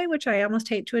little way, which I almost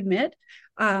hate to admit.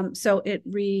 So it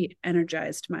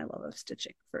re-energized my love of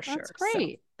stitching for That's sure. So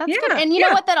great. That's good. yeah, And you know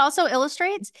yeah. what that also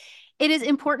illustrates? It is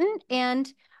important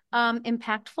and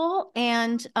impactful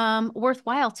and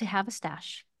worthwhile to have a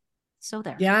stash. So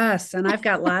there. Yes, and I've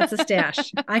got lots of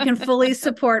stash. I can fully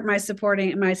support my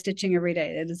stitching every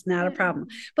day. It is not a problem.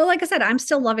 But like I said, I'm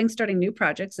still loving starting new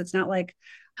projects. It's not like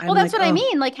Well, I'm that's like, what I oh,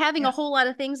 mean. Like having a yeah, whole lot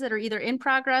of things that are either in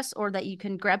progress or that you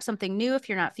can grab something new if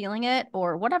you're not feeling it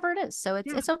or whatever it is. So yeah,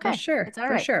 it's for okay. sure, It's all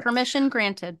for right. sure. Permission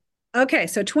granted. Okay,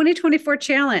 so 2024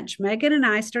 challenge. Megan and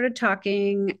I started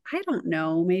talking, I don't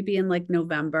know, maybe in like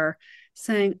November,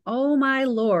 saying, "Oh my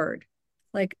Lord,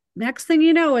 like next thing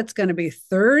you know, it's going to be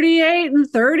 38 and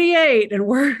 38, and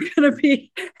we're going to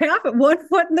be half at 1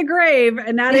 foot in the grave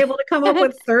and not able to come up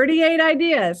with 38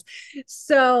 ideas."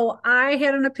 So I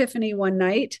had an epiphany one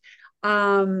night.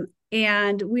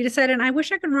 And we decided, and I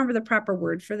wish I could remember the proper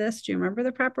word for this. Do you remember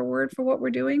the proper word for what we're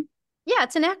doing? Yeah,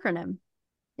 it's an acronym.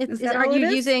 It Is is, that aren't all you it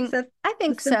is? Is using? that I the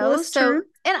think so. simplest So, term?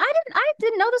 and I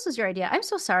didn't know this was your idea. I'm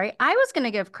so sorry. I was going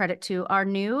to give credit to our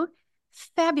new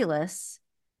fabulous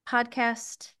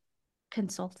podcast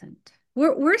consultant.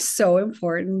 we're so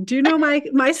important. Do you know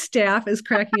my staff is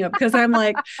cracking up because I'm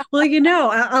like, well,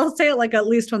 I'll say it like at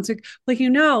least once a week.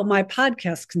 Well, my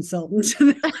podcast consultant.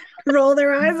 And they like roll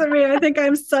their eyes at me. I think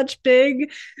I'm such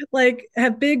big, like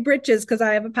have big britches because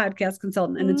I have a podcast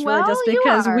consultant, and it's really Well, just you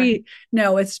because are.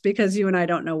 it's because you and I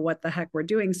don't know what the heck we're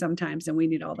doing sometimes, and we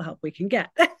need all the help we can get.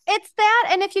 It's that,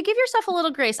 and if you give yourself a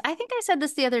little grace, I think I said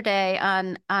this the other day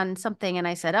on something, and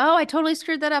I said, "Oh, I totally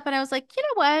screwed that up," and I was like, you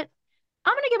know what?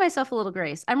 I'm going to give myself a little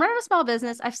grace. I'm running a small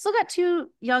business. I've still got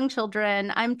two young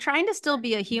children. I'm trying to still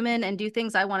be a human and do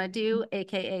things I want to do,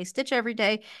 AKA stitch every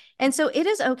day. And so it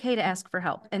is okay to ask for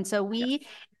help. And so Yes,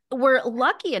 we were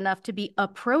lucky enough to be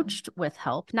approached with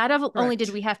help. Not only did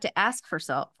correct. we have to ask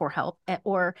for help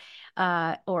or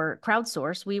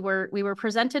crowdsource, we were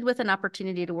presented with an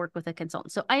opportunity to work with a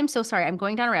consultant. So I am so sorry. I'm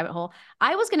going down a rabbit hole.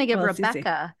 I was going to give Well, it's easy.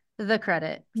 Rebecca the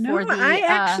credit No, for the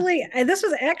this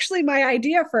was actually my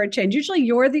idea for a change. Usually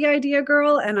you're the idea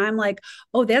girl, and I'm like,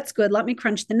 oh, that's good. Let me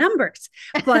crunch the numbers.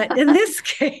 But in this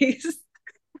case,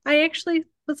 I actually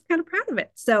was kind of proud of it.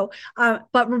 So,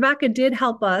 but Rebecca did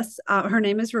help us. Her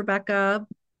name is Rebecca,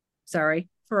 sorry,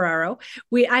 Ferraro.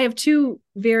 I have two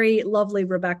very lovely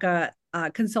Rebecca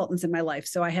consultants in my life.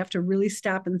 So I have to really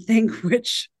stop and think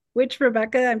which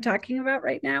Rebecca I'm talking about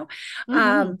right now.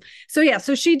 Mhm.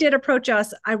 So she did approach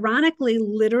us, ironically,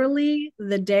 literally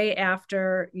the day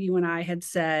after you and I had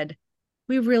said,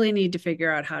 we really need to figure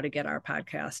out how to get our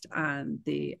podcast on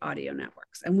the audio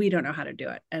networks, and we don't know how to do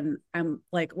it. And I'm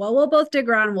like, well, we'll both dig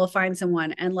around and we'll find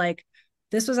someone. And like,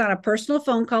 this was on a personal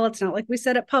phone call. It's not like we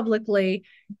said it publicly.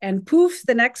 And poof,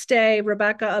 the next day,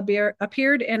 Rebecca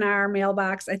appeared in our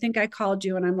mailbox. I think I called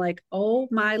you and I'm like, oh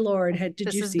my Lord, did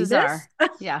This you is see this? bizarre.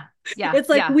 Yeah. Yeah. It's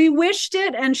like Yeah. we wished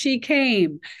it and she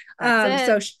came. That's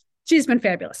So it. she's been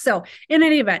fabulous. So in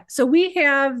any event, so we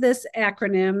have this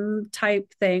acronym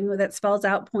type thing that spells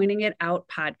out Pointing It Out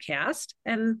podcast.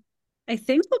 And I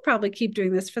think we'll probably keep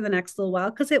doing this for the next little while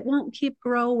because it won't keep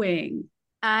growing,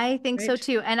 I think so right?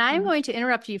 too. And I'm Mhm. going to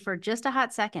interrupt you for just a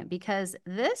hot second because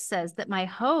this says that my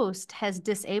host has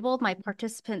disabled my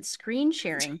participant screen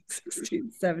sharing. 16,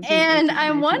 17, And 18,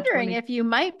 I'm 19, wondering 20. if you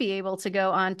might be able to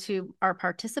go on to our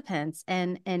participants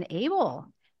and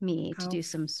enable me to How do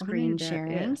some funny screen that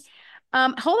sharing. is.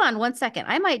 Hold on one second.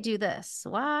 I might do this.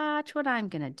 Watch what I'm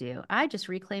gonna do. I just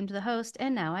reclaimed the host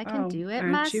and now I can Oh, do it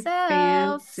aren't you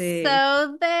myself. fancy?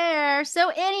 So there. So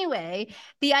anyway,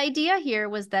 the idea here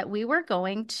was that we were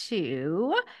going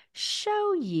to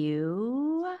show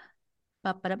you.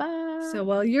 Ba-ba-da-ba. So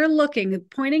while you're looking,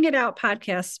 Pointing It Out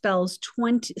podcast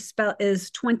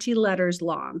is 20 letters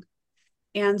long.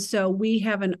 And so we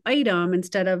have an item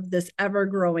instead of this ever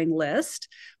growing list.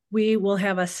 We will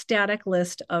have a static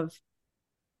list of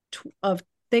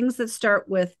things that start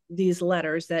with these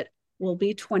letters that will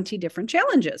be 20 different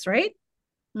challenges, right?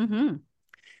 Mm-hmm.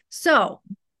 So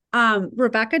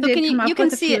Rebecca So did come you up can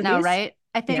with a see few it of now, these. right?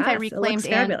 I think I Yes, it reclaimed looks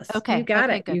and fabulous. You okay, got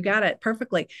okay, it. You good. got it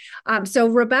perfectly. So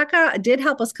Rebecca did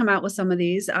help us come out with some of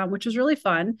these, which was really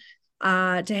fun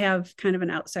to have kind of an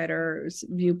outsider's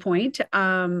viewpoint.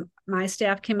 My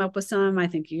staff came up with some. I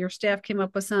think your staff came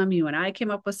up with some. You and I came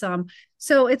up with some.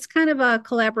 So it's kind of a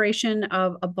collaboration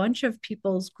of a bunch of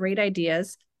people's great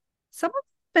ideas. Some have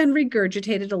been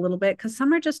regurgitated a little bit because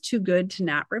some are just too good to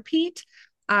not repeat.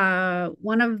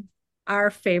 One of our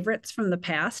favorites from the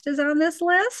past is on this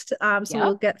list. So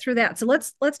we'll Yep. get through that. So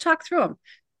let's talk through them.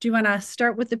 Do you want to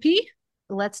start with the P?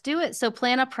 Let's do it. So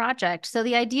plan a project. So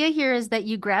the idea here is that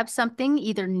you grab something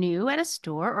either new at a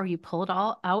store or you pull it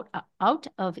all out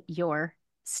of your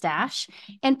stash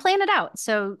and plan it out.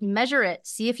 So measure it,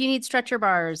 see if you need stretcher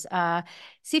bars,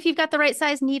 see if you've got the right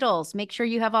size needles, make sure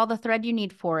you have all the thread you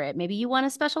need for it. Maybe you want a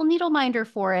special needle minder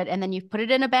for it, and then you put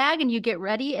it in a bag and you get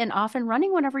ready and off and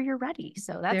running whenever you're ready.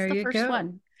 So that's There the you first go.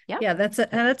 one. Yep. Yeah,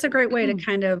 that's a great way to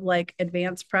kind of like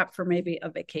advance prep for maybe a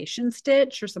vacation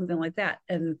stitch or something like that.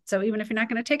 And so even if you're not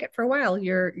going to take it for a while,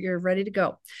 you're ready to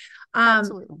go. Um,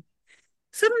 Absolutely.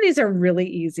 some of these are really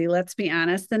easy, let's be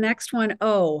honest. The next one,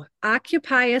 oh,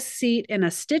 occupy a seat in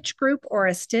a stitch group or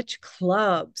a stitch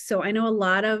club. So I know a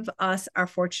lot of us are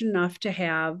fortunate enough to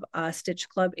have a stitch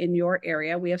club in your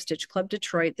area. We have Stitch Club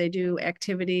Detroit. They do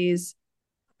activities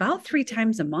about 3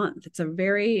 times a month. It's a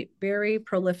very, very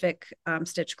prolific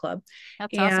stitch club.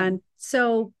 That's And awesome.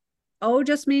 so O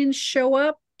just means show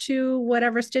up to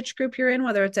whatever stitch group you're in,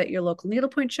 whether it's at your local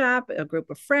needlepoint shop, a group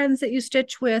of friends that you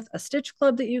stitch with, a stitch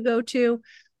club that you go to,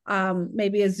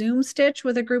 maybe a Zoom stitch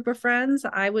with a group of friends.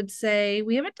 I would say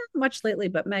we haven't done much lately,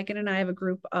 but Megan and I have a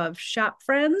group of shop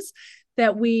friends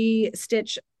that we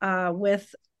stitch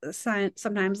with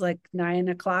sometimes like 9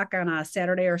 o'clock on a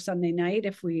Saturday or Sunday night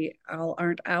if we all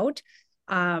aren't out.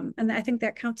 And I think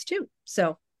that counts too.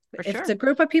 So For if it's a sure.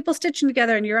 group of people stitching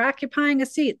together and you're occupying a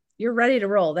seat, you're ready to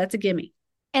roll. That's a gimme.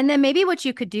 And then maybe what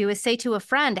you could do is say to a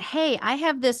friend, hey, I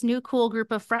have this new cool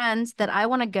group of friends that I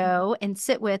want to go and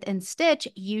sit with and stitch.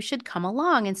 You should come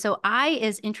along. And so I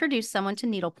is introduce someone to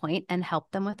needlepoint and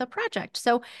help them with a project.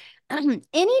 So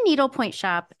any needlepoint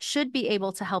shop should be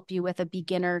able to help you with a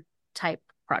beginner type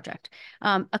project.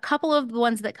 A couple of the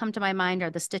ones that come to my mind are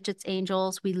the Stitch It's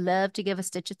Angels. We love to give a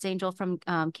Stitch It's Angel from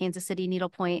Kansas City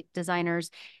needlepoint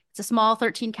designers. It's a small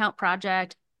 13 count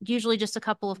project, usually just a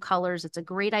couple of colors. It's a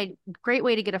great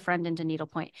way to get a friend into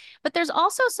needlepoint. But there's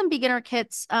also some beginner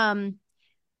kits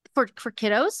for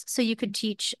kiddos. So you could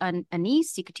teach a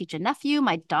niece, you could teach a nephew.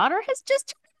 My daughter has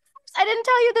just, I didn't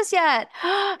tell you this yet.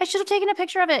 I should have taken a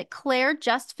picture of it. Claire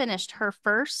just finished her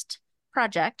first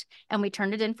project and we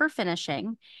turned it in for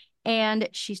finishing. And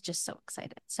she's just so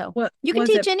excited. So What you can was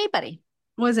teach it? anybody.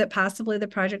 Was it possibly the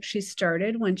project she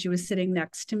started when she was sitting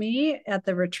next to me at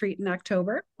the retreat in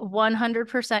October?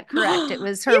 100% correct. It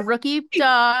was her rookie Yay!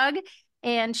 dog,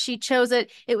 and she chose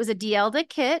it. It was a Dielda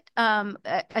kit,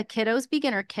 a kiddo's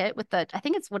beginner kit with the, I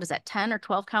think it's, what is that, 10 or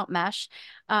 12 count mesh.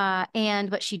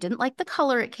 But she didn't like the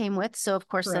color it came with. So, of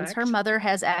course, since her Correct. mother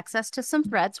has access to some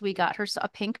threads, we got her a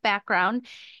pink background.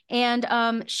 And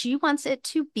she wants it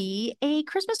to be a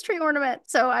Christmas tree ornament.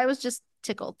 So I was just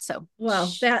tickled. So, Well,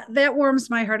 that warms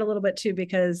my heart a little bit too,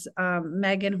 because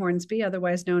Megan Hornsby,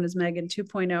 otherwise known as Megan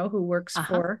 2.0, who works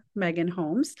uh-huh. for Megan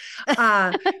Homes,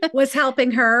 uh, was helping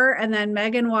her. And then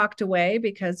Megan walked away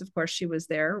because, of course, she was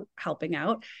there helping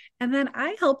out. And then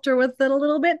I helped her with it a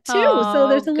little bit too. So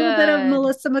there's Oh, a little bit of good.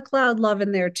 Melissa McLeod love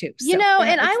in there too. You So know, that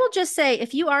and I was will just say,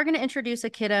 if you are going to introduce a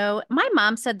kiddo, my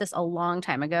mom said this a long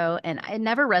time ago, and it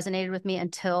never resonated with me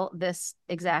until this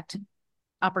exact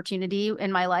opportunity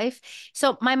in my life.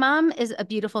 So my mom is a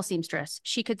beautiful seamstress.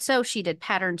 She could sew, she did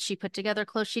patterns, she put together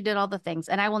clothes, she did all the things.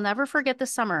 And I will never forget the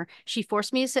summer. She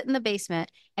forced me to sit in the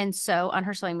basement and sew on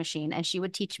her sewing machine, and she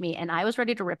would teach me, and I was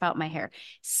ready to rip out my hair.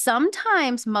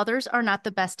 Sometimes mothers are not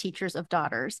the best teachers of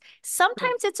daughters. true.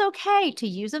 Sometimes it's okay to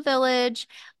use a village,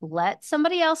 let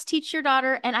somebody else teach your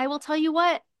daughter. And I will tell you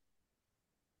what,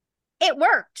 it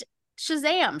worked.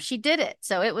 Shazam, she did it.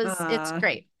 So it's Uh,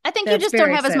 great. I think you that's just don't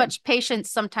very have as exciting. much patience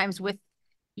sometimes with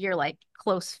your like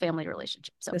close family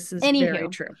relationship. So, This is very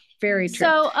anywho, true. Very true.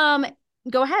 so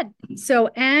go ahead. So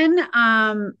N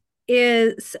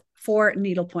is for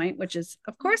needlepoint, which is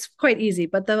of course quite easy,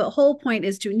 but the whole point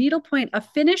is to needlepoint a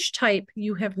finish type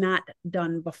you have not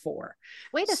done before.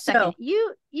 Wait a second. So,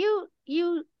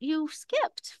 You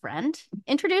skipped, friend.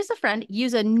 Introduce a friend.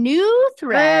 Use a new oh,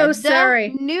 thread. sorry.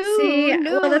 New, See, well,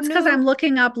 new, that's because new. I'm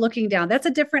looking up, looking down. That's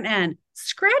a different N.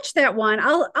 Scratch that one.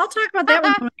 I'll talk about that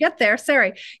one when we get there.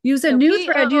 Sorry. Use a So new P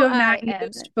thread you O have not I N.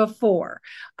 used before.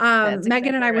 That's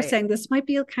Megan and exactly I were right. saying this might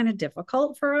be kind of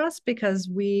difficult for us because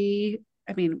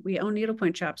I mean, we own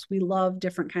needlepoint shops. We love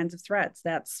different kinds of threads.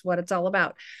 That's what it's all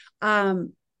about.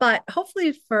 But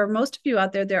hopefully, for most of you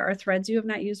out there, there are threads you have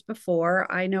not used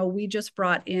before. I know we just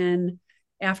brought in,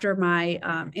 after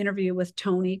my interview with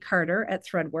Tony Carter at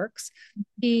Threadworks,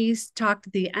 he talked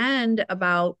at the end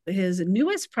about his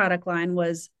newest product line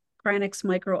was Kranix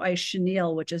Micro Ice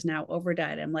Chenille, which is now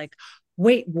overdyed. I'm like,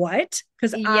 wait, what?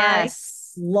 Because I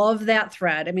Yes. love that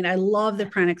thread. I mean, I love the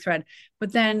Kranix thread,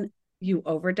 but then you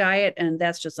overdye it, and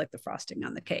that's just like the frosting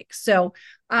on the cake. So,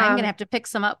 I'm gonna um, have to pick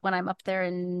some up when I'm up there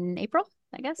in April,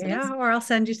 I guess it yeah, is. or I'll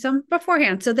send you some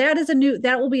beforehand. So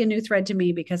that will be a new thread to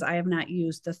me because I have not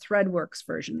used the Threadworks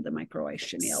version of the Micro Ice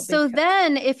Chenille So because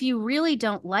then, if you really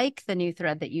don't like the new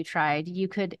thread that you tried, you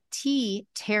could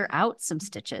tear out some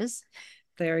stitches.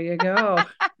 there you go.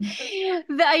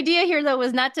 The idea here, though,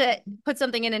 was not to put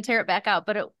something in and tear it back out.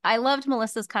 But I loved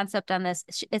Melissa's concept on this.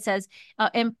 It says,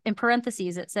 in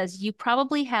parentheses, it says, you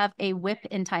probably have a whip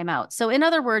in timeout. So, in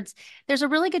other words, there's a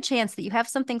really good chance that you have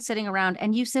something sitting around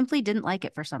and you simply didn't like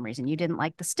it for some reason. You didn't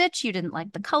like the stitch, you didn't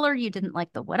like the color, you didn't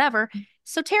like the whatever.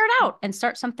 So, tear it out and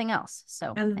start something else.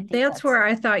 So, I And think that's that's where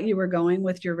I thought you were going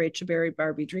with your Rachel Berry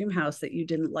Barbie Dream House, that you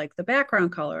didn't like the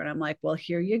background color. And I'm like, well,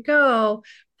 here you go.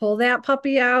 Pull that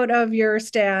puppy out of your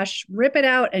stash, rip it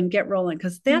out, and get rolling.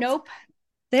 Because nope.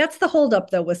 that's the holdup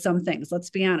though with some things.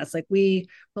 Let's be honest. Like we're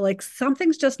like,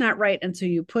 something's just not right. And so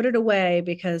you put it away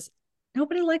because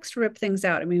nobody likes to rip things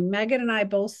out. I mean, Megan and I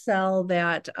both sell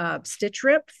that stitch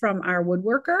rip from our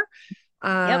woodworker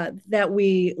Yep. that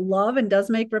we love and does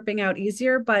make ripping out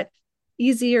easier, but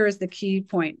easier is the key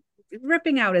point.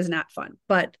 Ripping out is not fun,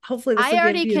 but hopefully this I will give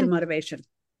already you the can motivation.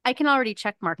 I can already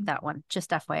check mark that one,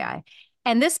 just FYI.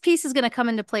 And this piece is going to come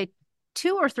into play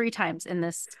 2 or 3 times in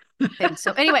this thing.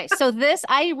 So anyway, so this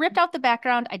I ripped out the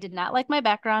background. I did not like my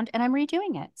background and I'm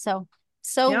redoing it. So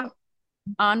So Yeah,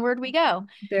 onward we go.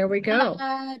 there we go.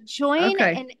 Join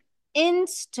Okay. an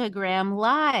Instagram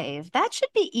live. That should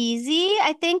be easy.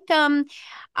 I think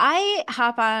I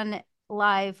hop on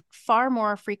live far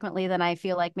more frequently than I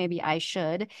feel like maybe I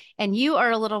should. And you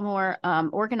are a little more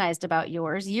organized about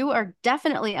yours. You are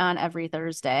definitely on every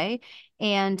Thursday.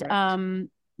 And Correct.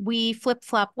 we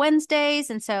flip-flop Wednesdays.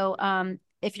 And so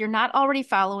if you're not already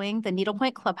following the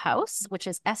Needlepoint Clubhouse, which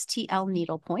is STL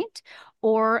Needlepoint,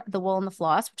 or the Wool and the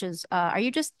Floss, which is are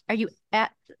you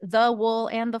at the Wool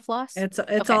and the Floss? It's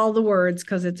Okay. all the words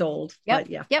because it's old, Yep. but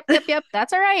yeah. Yep.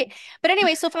 That's all right. But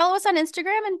anyway, so follow us on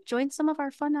Instagram and join some of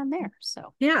our fun on there.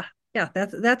 So Yeah, yeah,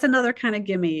 that's another kind of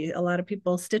gimme. A lot of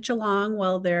people stitch along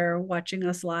while they're watching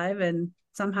us live and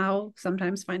somehow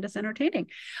sometimes find us entertaining.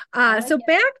 I like So it.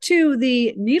 back to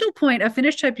the needlepoint, a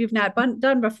finish type you've not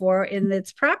done before in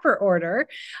its proper order.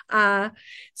 Uh,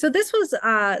 so this was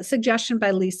a suggestion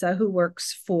by Lisa, who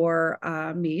works for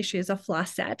me. She is a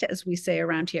flossette, as we say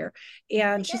around here. I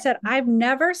And like she it. said, I've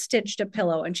never stitched a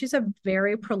pillow. And she's a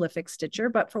very prolific stitcher,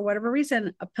 but for whatever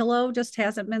reason, a pillow just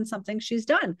hasn't been something she's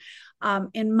done.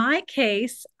 In my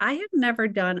case, I have never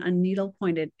done a needle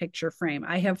pointed picture frame.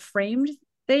 I have framed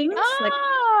things like,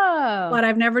 Oh, but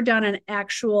I've never done an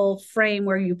actual frame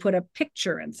where you put a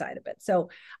picture inside of it. So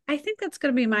I think that's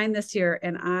going to be mine this year.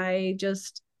 And I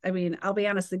mean, I'll be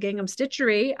honest, the Gingham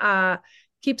Stitchery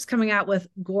keeps coming out with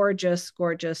gorgeous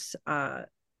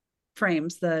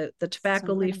frames. The so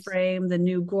tobacco leaf nice. frame, the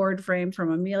new gourd frame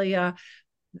from Amelia.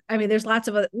 I mean, there's lots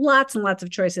and lots of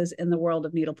choices in the world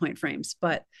of needlepoint frames,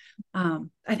 but I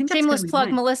think that's going Shameless to be plug.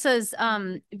 mine. Melissa's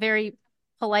very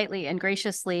politely and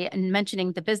graciously and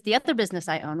mentioning the other business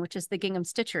I own, which is the Gingham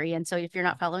Stitchery. And so if you're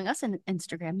not following us on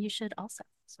Instagram, you should also.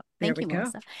 So There thank we you, go.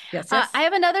 Melissa. Yes, yes. I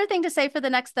have another thing to say for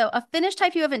the next though, a finish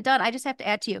type you haven't done. I just have to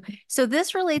add to you. So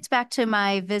this relates back to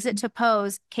my visit to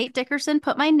Pose. Kate Dickerson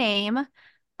put my name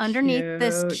underneath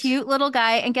this Cute. cute little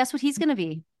guy, and guess what he's going to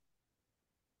be?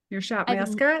 Your shop I've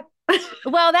mascot?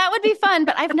 well, that would be fun,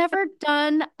 but I've never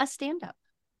done a stand up.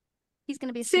 He's going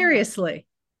to be a stand up. Seriously.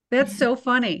 That's so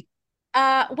funny.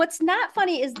 What's not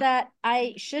funny is that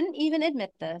I shouldn't even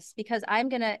admit this because I'm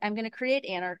gonna create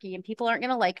anarchy and people aren't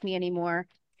gonna like me anymore.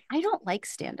 I don't like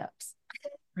stand-ups.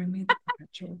 Bring me the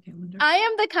perpetual calendar. I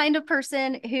am the kind of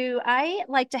person who I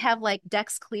like to have like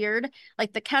decks cleared.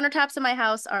 Like the countertops in my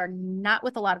house are not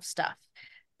with a lot of stuff.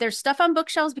 There's stuff on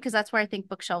bookshelves because that's where I think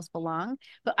bookshelves belong.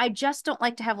 But I just don't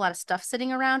like to have a lot of stuff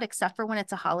sitting around except for when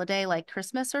it's a holiday like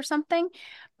Christmas or something.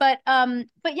 But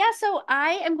yeah, so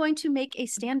I am going to make a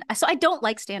stand. So I don't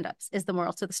like stand-ups is the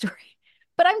moral to the story.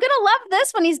 But I'm gonna love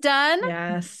this when he's done.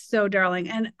 Yes, so darling.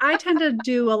 And I tend to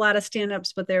do a lot of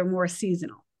stand-ups, but they're more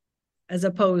seasonal as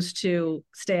opposed to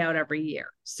stay out every year.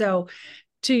 So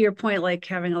to your point, like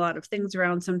having a lot of things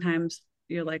around, sometimes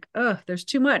you're like, oh, there's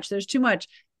too much.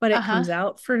 But it Uh-huh. comes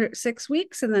out for 6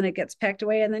 weeks and then it gets packed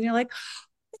away. And then you're like, oh,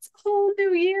 it's a whole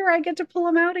new year. I get to pull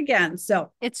them out again.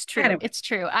 So It's true. anyway, It's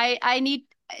true. I need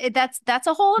that's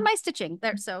a hole in my stitching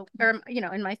there. So or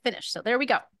in my finish. So there we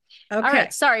go. All right. okay.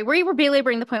 Sorry, we were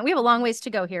belaboring the point. We have a long ways to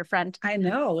go here, friend. I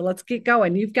know. Let's get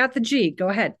going. You've got the G. Go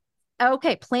ahead.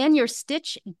 Okay, plan your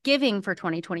stitch giving for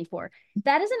 2024.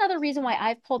 That is another reason why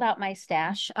I've pulled out my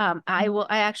stash. I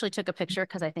actually took a picture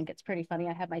because I think it's pretty funny.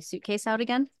 I have my suitcase out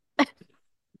again. You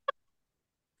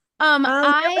have a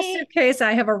I suitcase.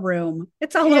 I have a room.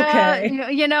 It's all yeah,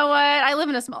 okay. you know what? I live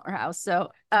in a smaller house, so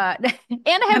and I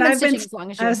haven't And been stitching as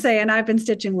long as I was you. saying, I've been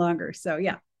stitching longer. So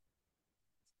yeah.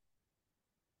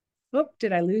 Oh,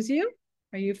 did I lose you?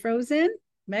 Are you frozen?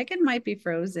 Megan might be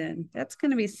frozen. That's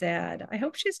going to be sad. I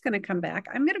hope she's going to come back.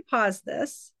 I'm going to pause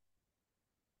this.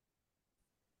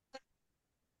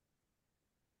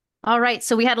 All right,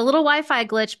 so we had a little Wi-Fi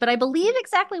glitch, but I believe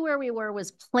exactly where we were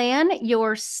was plan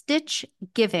your stitch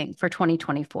giving for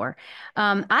 2024.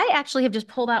 I actually have just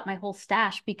pulled out my whole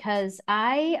stash because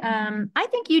I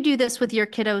think you do this with your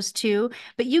kiddos too,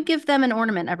 but you give them an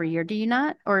ornament every year, do you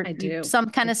not? Or I you do. some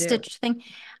I kind of do. stitch thing.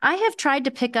 I have tried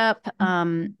to pick up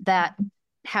that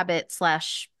habit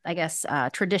slash I guess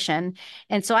tradition,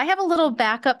 and so I have a little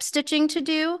backup stitching to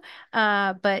do.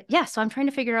 But yeah, so I'm trying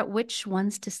to figure out which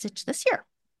ones to stitch this year.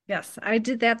 Yes, I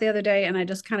did that the other day and I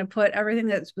just kind of put everything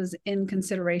that was in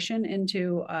consideration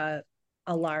into a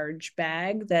large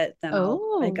bag that then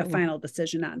I'll make a Oh. final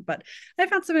decision on. But I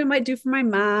found something I might do for my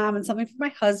mom and something for my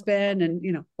husband and,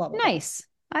 blah, blah, blah. Nice.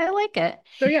 I like it.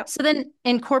 So yeah. So then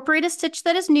incorporate a stitch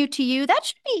that is new to you. That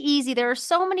should be easy. There are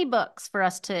so many books for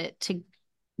us to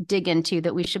dig into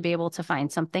that we should be able to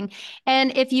find something.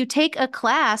 And if you take a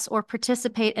class or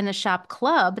participate in a shop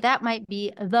club, that might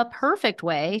be the perfect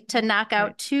way to knock Right.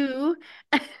 out two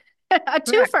A Correct.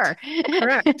 twofer.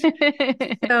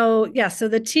 Correct. So yeah, so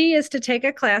the T is to take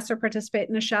a class or participate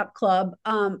in a shop club.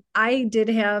 I did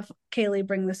have Kaylee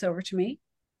bring this over to me.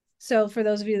 So for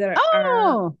those of you that are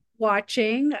Oh,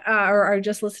 watching or are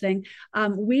just listening,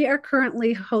 we are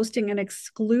currently hosting an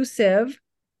exclusive.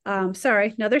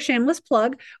 Sorry, another shameless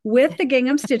plug with the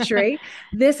Gingham Stitchery.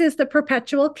 This is the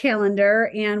perpetual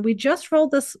calendar, and we just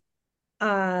rolled this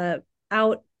uh,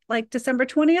 out like December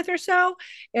 20th or so.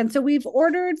 And so we've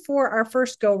ordered for our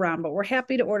first go round, but we're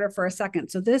happy to order for a second.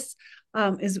 So this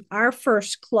is our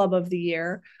first club of the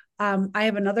year. I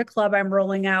have another club I'm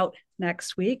rolling out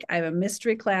next week. I have a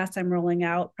mystery class I'm rolling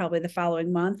out probably the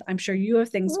following month. I'm sure you have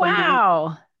things going on.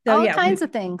 wow. So All yeah, kinds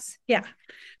of things. yeah.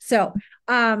 So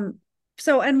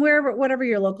and wherever whatever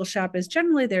your local shop is,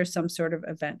 generally there's some sort of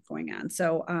event going on.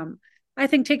 So I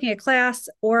think taking a class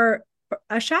or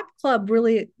a shop club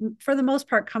really for the most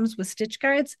part comes with stitch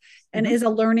guides and Mhm. is a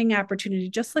learning opportunity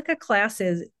just like a class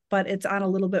is, but it's on a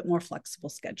little bit more flexible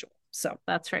schedule. So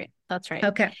That's right. That's right.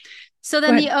 okay, So go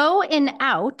then the ahead. O in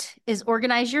out is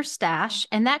organize your stash,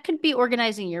 and that could be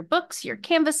organizing your books, your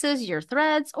canvases, your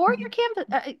threads, or your canvas,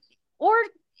 or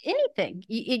anything,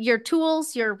 your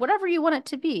tools, your whatever you want it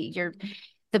to be, your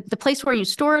the place where you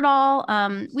store it all.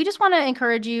 We just want to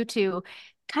encourage you to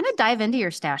kind of dive into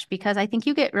your stash because I think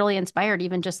you get really inspired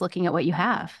even just looking at what you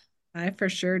have. I for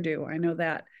sure do. I know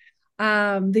that.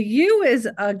 The U is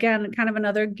again kind of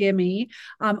another gimme.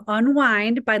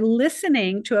 Unwind by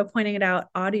listening to a Pointing It Out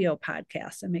audio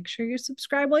podcast and make sure you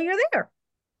subscribe while you're there.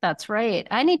 That's right.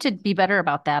 I need to be better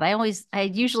about that. I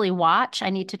usually watch. I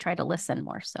need to try to listen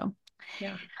more. So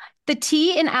Yeah. the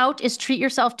T in out is treat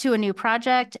yourself to a new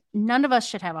project. None of us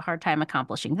should have a hard time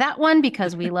accomplishing that one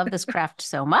because we love this craft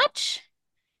so much.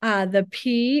 The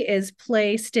P is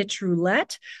play stitch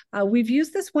roulette. We've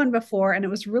used this one before and it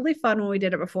was really fun when we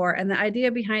did it before. And the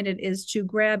idea behind it is to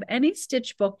grab any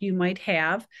stitch book you might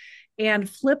have and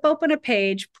flip open a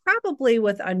page, probably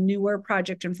with a newer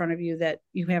project in front of you that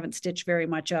you haven't stitched very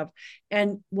much of.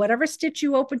 And whatever stitch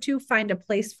you open to, find a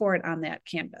place for it on that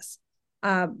canvas.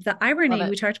 The Love irony, it.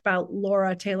 we talked about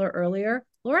Laura Taylor earlier.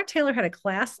 Laura Taylor had a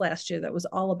class last year that was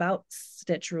all about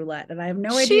stitch roulette. And I have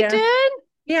no She idea. did?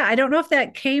 Yeah, I don't know if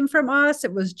that came from us.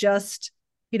 It was just,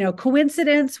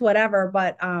 coincidence, whatever.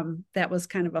 But that was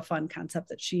kind of a fun concept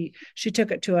that she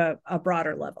took it to a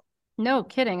broader level. No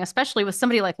kidding. Especially with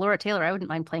somebody like Laura Taylor. I wouldn't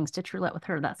mind playing Stitch Roulette with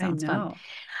her. That I sounds fun.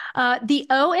 know. The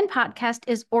O in podcast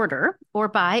is order or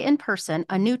buy in person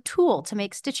a new tool to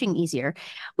make stitching easier.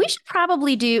 We should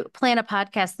probably plan a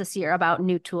podcast this year about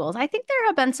new tools. I think there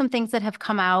have been some things that have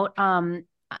come out.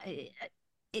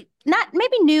 Not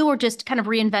maybe new or just kind of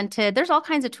reinvented. There's all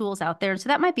kinds of tools out there. So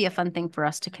that might be a fun thing for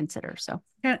us to consider. So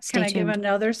Can stay I give tuned.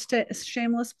 another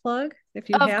shameless plug? If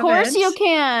you Of course haven't, you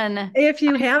can. if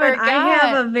you I haven't, I have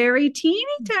forgot. a very teeny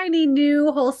tiny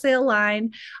new wholesale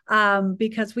line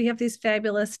because we have these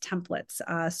fabulous templates,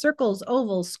 circles,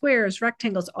 ovals, squares,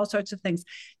 rectangles, all sorts of things.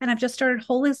 And I've just started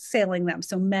wholesaling them.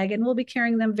 So Megan will be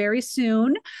carrying them very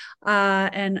soon.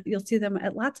 And you'll see them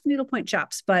at lots of needlepoint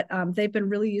shops. But they've been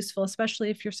really useful, especially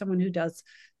if you're someone who does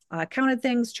counted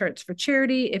things, charts for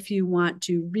charity. If you want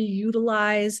to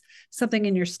reutilize something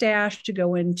in your stash to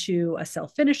go into a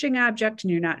self-finishing object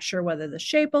and you're not sure whether the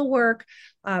shape will work,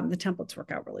 the templates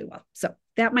work out really well. So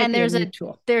that might And be a new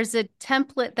tool. there's a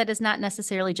template that is not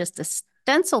necessarily just a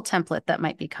stencil template that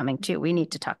might be coming too. We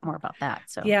need to talk more about that.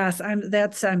 So Yes,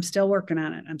 I'm still working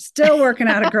on it. I'm still working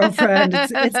on it, girlfriend.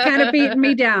 It's kind of beating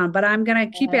me down, but I'm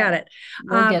gonna keep at it.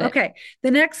 we'll get it. Okay,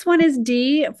 the next one is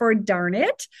D for darn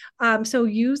it. So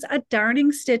use a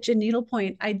darning stitch in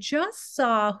needlepoint. I just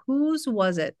saw whose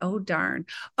was it? Oh darn.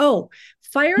 Oh,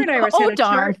 Fire and Iris Oh, had a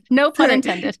darn. chart. No pun Sorry,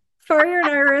 intended. Fire and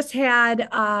Iris had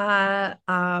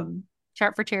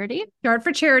Chart for charity. chart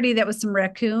for charity that was some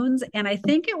raccoons, and I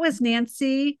think it was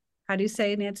Nancy. How do you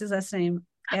say Nancy's last name?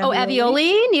 Oh, Avioli. Is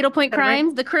Avioli, needlepoint that right?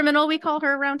 crimes, the criminal we call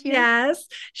her around here. Yes,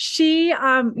 she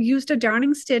used a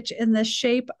darning stitch in the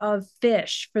shape of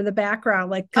fish for the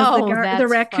background, like because Oh, the that's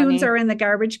raccoons funny. are in the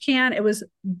garbage can. It was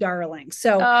darling.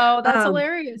 So Oh, that's um,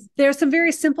 hilarious. there's some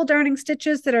very simple darning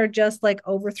stitches that are just like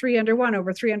over three under one,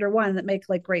 over three under one that make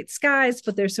like great skies.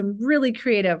 But there's some really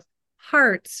creative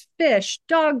hearts, fish,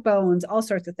 dog bones, all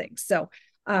sorts of things. So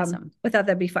Awesome. I thought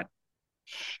that'd be fun.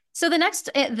 So the next,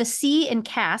 the C in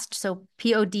cast, so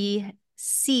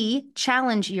PODC,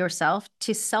 challenge yourself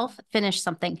to self finish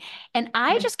something. And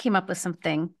I just came up with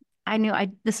something. I knew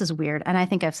this is weird. And I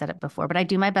think I've said it before, but I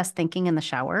do my best thinking in the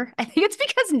shower. I think it's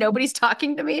because nobody's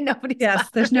talking to me. Nobody's Yes,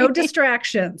 there's no bothering me.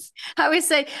 distractions. I always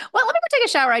say, well, let me go take a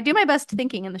shower. I do my best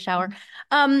thinking in the shower.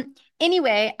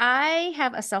 Anyway, I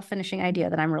have a self-finishing idea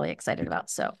that I'm really excited about.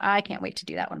 So I can't wait to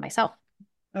do that one myself.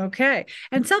 Okay.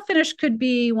 And self finish could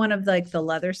be one of like the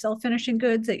leather self finishing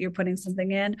goods that you're putting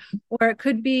something in, or it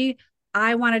could be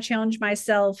I want to challenge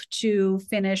myself to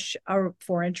finish a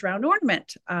 4-inch round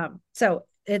ornament. So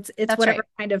it's That's whatever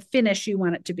right. kind of finish you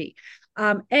want it to be.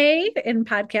 A in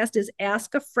podcast is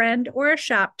ask a friend or a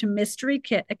shop to mystery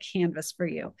kit a canvas for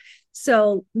you.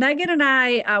 So Megan and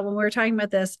I, when we were talking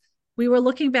about this, we were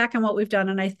looking back on what we've done,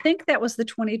 and I think that was the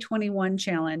 2021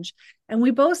 challenge. And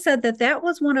we both said that that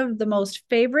was one of the most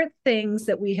favorite things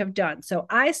that we have done. So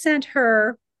I sent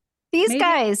her These maybe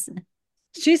guys,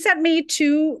 she sent me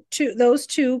those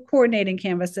two coordinating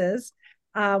canvases,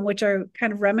 which are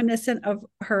kind of reminiscent of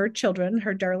her children,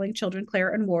 her darling children, Claire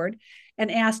and Ward,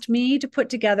 and asked me to put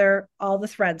together all the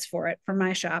threads for it for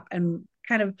my shop and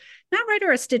kind of not write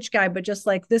her a stitch guide, but just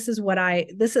like this is why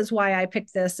I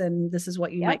picked this and this is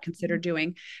what you might yep, consider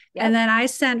doing. And yep. then I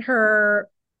sent her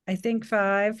I think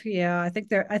 5. Yeah, I think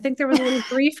there was a little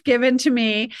brief given to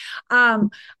me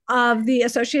of the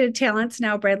Associated Talents,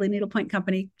 now Bradley Needlepoint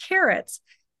Company, carrots.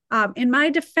 In my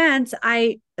defense,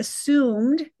 I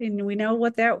assumed, and we know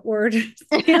what that word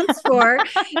stands for,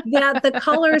 that the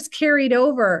colors carried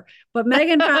over. But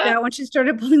Megan found out when she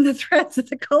started pulling the threads that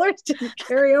the colors didn't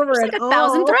carry over There's at like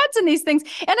 1,000 all. threads in these things.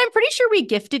 And I'm pretty sure we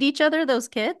gifted each other those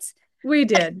kits. We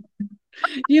did.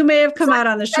 You may have come out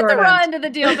on the That's short the raw end. end of the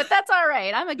deal, but that's all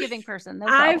right. I'm a giving person, no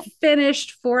I problem.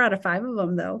 finished 4 out of 5 of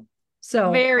them, though.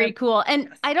 So Very cool. And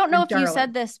yes, I don't they're know if you darling.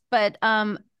 said this, but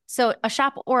so a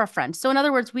shop or a friend. So in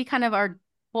other words, we kind of are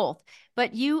both,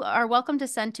 but you are welcome to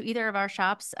send to either of our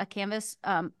shops a canvas.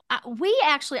 We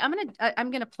actually,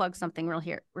 I'm gonna plug something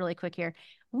really quick here.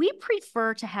 We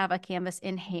prefer to have a canvas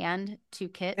in hand to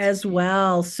kit. As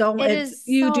well. So It it's is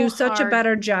you do so such a hard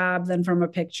better job than from a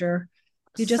picture.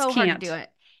 You just so hard to can't. do it.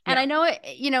 And Yeah. I know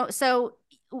it, so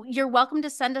you're welcome to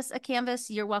send us a canvas.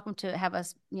 You're welcome to have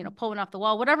us, pull one off the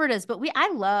wall, whatever it is. But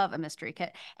I love a mystery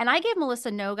kit. And I gave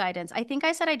Melissa no guidance. I think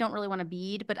I said I don't really want to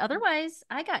bead, but otherwise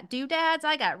I got doodads,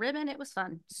 I got ribbon. It was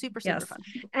fun. Super, super Yes. fun.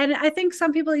 And I think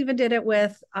some people even did it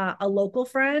with a local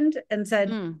friend and said,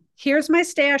 Mm. here's my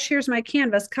stash, here's my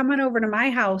canvas, come on over to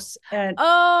my house and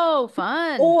Oh,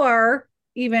 fun. or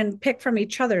even pick from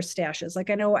each other's stashes. Like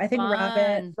I think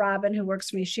Fun. Robin, who works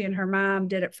for me, she and her mom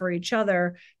did it for each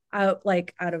other out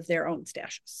of their own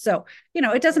stashes. So,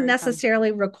 it doesn't Very fun.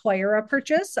 necessarily require a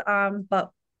purchase,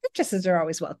 but purchases are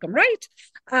always welcome, right?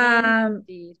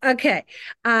 Indeed. Okay.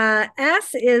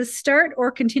 S is start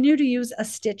or continue to use a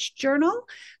stitch journal.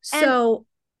 And So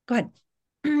go ahead.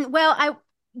 well, I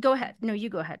go ahead. No, you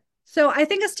go ahead. So I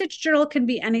think a stitch journal can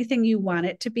be anything you want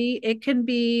it to be. It can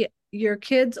be your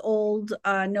kid's old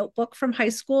notebook from high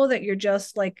school that you're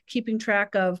just like keeping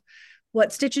track of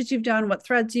what stitches you've done, what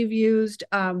threads you've used.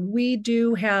 We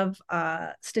do have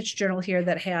a stitch journal here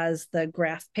that has the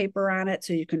graph paper on it,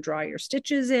 so you can draw your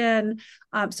stitches in.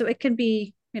 So it can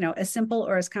be, as simple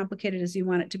or as complicated as you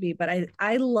want it to be. But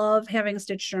I love having a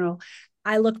stitch journal.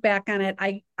 I look back on it.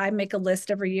 I make a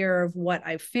list every year of what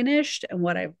I've finished and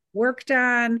what I've worked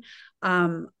on.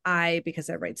 Because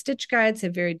I write stitch guides,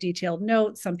 have very detailed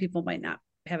notes. Some people might not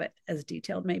have it as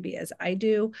detailed maybe as I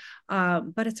do.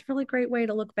 But it's a really great way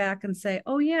to look back and say,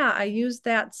 oh yeah, I used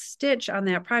that stitch on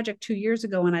that project 2 years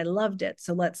ago and I loved it.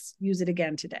 So let's use it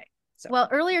again today. So Well,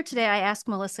 earlier today, I asked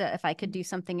Melissa if I could do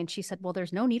something, and she said, well,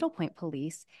 there's no needlepoint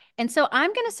police. And so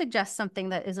I'm going to suggest something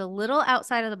that is a little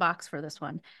outside of the box for this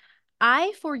one.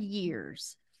 I, for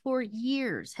years,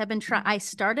 have been trying. I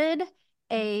started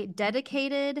a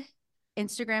dedicated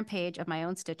Instagram page of my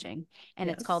own stitching,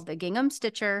 and it's yes. called the Gingham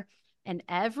Stitcher. And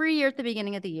every year at the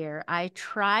beginning of the year, I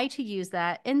try to use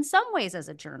that in some ways as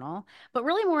a journal, but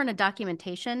really more in a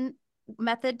documentation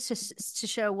method to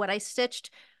show what I stitched,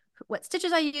 what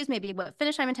stitches I use, maybe what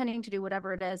finish I'm intending to do,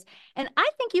 whatever it is. And I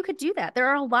think you could do that. There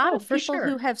are a lot Oh, of for people who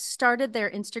sure. have started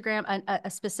their Instagram a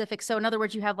specific. So in other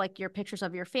words, you have like your pictures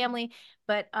of your family,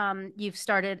 but you've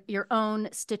started your own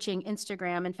stitching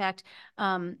Instagram. In fact,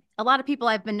 a lot of people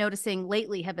I've been noticing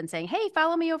lately have been saying, hey,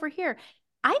 follow me over here.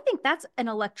 I think that's an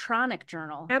electronic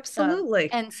journal.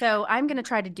 Absolutely. And so I'm going to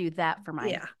try to do that for mine.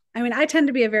 Yeah. I mean, I tend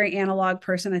to be a very analog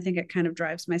person. I think it kind of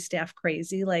drives my staff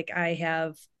crazy. Like I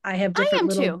have I different am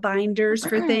little too, binders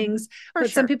for things, for but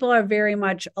some sure. people are very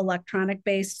much electronic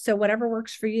based. So whatever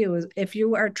works for you. If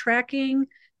you are tracking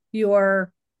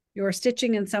your your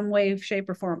stitching in some way, shape,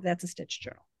 or form, that's a stitch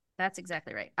journal. That's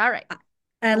exactly right. All right.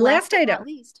 And Last last but not item,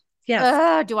 least.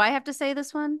 Yes. Do I have to say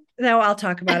this one? No, I'll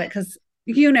talk about it because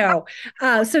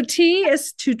so T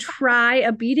is to try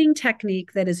a beading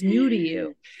technique that is new to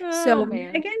you. Oh So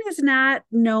man. Megan is not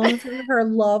known for her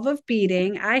love of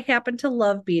beading. I happen to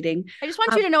love beading. I just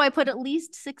want Uh, you to know I put at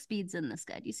least 6 beads in this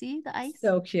guy. Do you see the ice?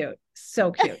 so cute.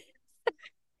 So cute.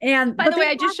 And By but the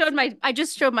way, there's lots. I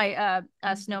just showed my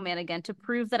snowman again to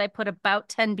prove that I put about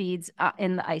 10 beads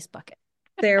in the ice bucket.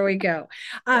 There we go.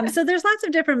 So there's lots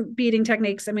of different beading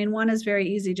techniques. I mean, one is very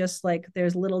easy, just like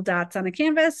there's little dots on a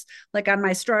canvas, like on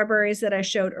my strawberries that I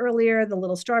showed earlier. The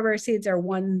little strawberry seeds are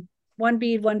one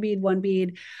bead, one bead, one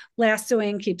bead.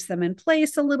 Lassoing keeps them in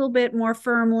place a little bit more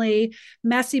firmly.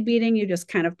 Messy beading, you just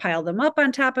kind of pile them up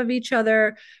on top of each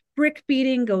other. Brick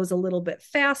beading goes a little bit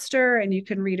faster, and you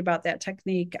can read about that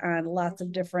technique on lots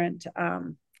of different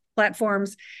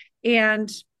platforms.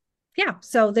 And yeah,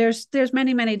 so there's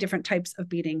many different types of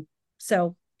beading.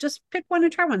 So just pick one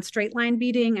and try one. Straight line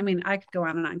beading, I mean, I could go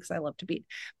on and on because I love to bead,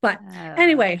 but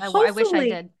anyway, I wish I hopefully,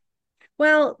 did.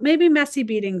 well, maybe messy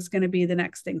beading is going to be the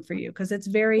next thing for you because it's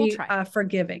We'll very try.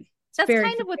 forgiving. It's That's very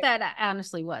kind of what forgiving. that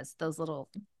honestly was. Those little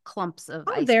clumps of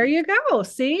Oh, ice there beads. you go.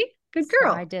 See, good So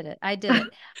girl. I did it. I did it.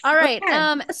 All right.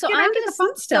 Okay, let's So get I'm on to gonna the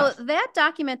fun so stuff. that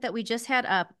document that we just had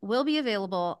up will be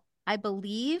available, I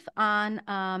believe, on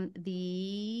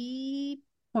the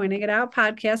Pointing it out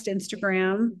podcast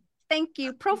Instagram thank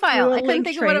you profile. through a I couldn't link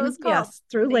think of what it tree. was called. Yes,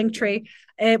 through Thank you. Linktree.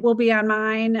 It will be on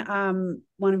mine.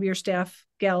 One of your staff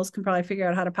gals can probably figure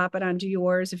out how to pop it onto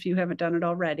yours if you haven't done it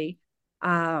already.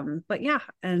 But yeah,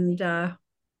 and I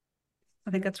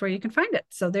think that's where you can find it.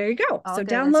 So there you go. All So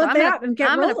good. And so download that and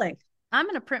get rolling. I'm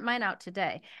gonna print mine out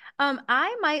today.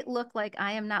 I might look like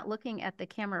I am not looking at the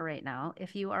camera right now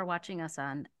if you are watching us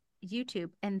on YouTube,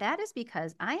 and that is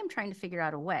because I am trying to figure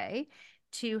out a way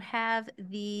to have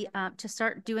the to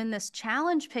start doing this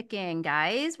challenge picking,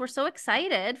 guys. We're so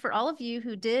excited for all of you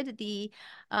who did the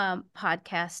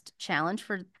podcast challenge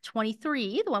for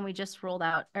 23, the one we just rolled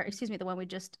out, or excuse me, the one we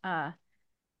just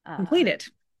Complete uh, it.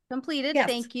 completed. Yes.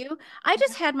 Thank you. I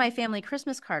just had my family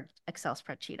Christmas card Excel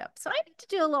spreadsheet up, so I need to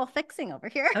do a little fixing over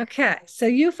here. Okay, so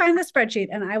you find the spreadsheet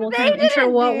and I will They kind of intro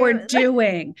didn't what we're do.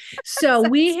 doing. So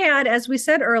we had, as we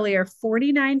said earlier,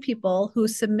 49 people who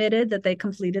submitted that they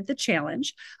completed the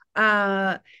challenge.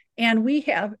 Uh, and we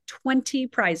have 20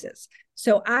 prizes.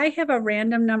 So I have a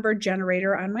random number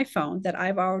generator on my phone that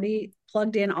I've already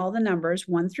plugged in all the numbers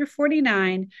 1 through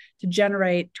 49 to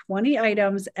generate 20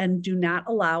 items and do not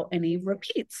allow any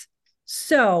repeats.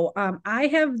 So I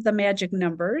have the magic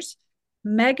numbers.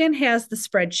 Megan has the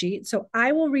spreadsheet. So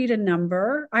I will read a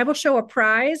number. I will show a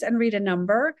prize and read a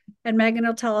number, and Megan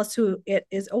will tell us who it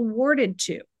is awarded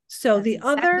to. So That's the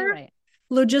exactly other right.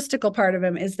 logistical part of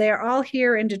them is they're all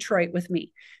here in Detroit with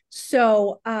me.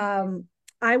 So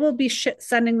I will be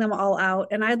sending them all out.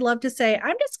 And I'd love to say,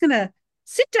 I'm just going to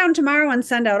sit down tomorrow and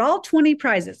send out all 20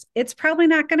 prizes. It's probably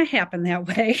not going to happen that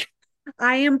way.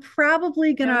 I am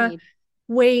probably going No to need.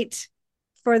 wait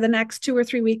for the next 2 or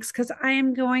 3 weeks because I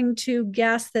am going to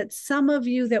guess that some of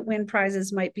you that win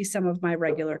prizes might be some of my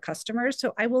regular customers.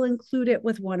 So I will include it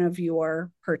with one of your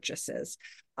purchases.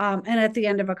 And at the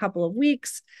end of a couple of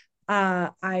weeks,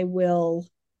 I will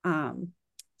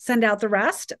send out the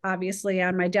rest, obviously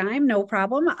on my dime, no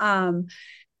problem.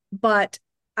 But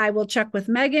I will check with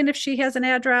Megan if she has an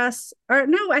address. Or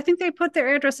no, I think they put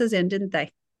their addresses in, didn't they?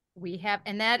 We have,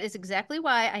 and that is exactly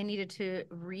why I needed to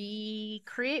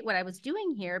recreate what I was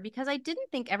doing here because I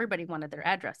didn't think everybody wanted their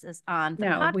addresses on the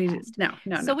No, we podcast.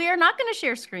 no. So we are not going to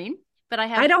share screen, but I I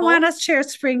have don't want both. us to share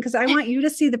screen because I want you to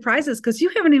see the prizes because you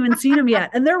haven't even seen them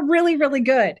yet. And they're really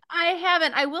good. I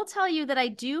haven't. I will tell you that I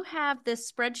do have this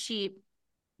spreadsheet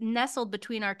nestled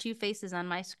between our two faces on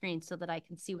my screen so that I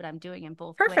can see what I'm doing in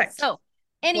both ways. Perfect. So,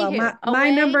 Well, anywho, my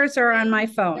away numbers are on we my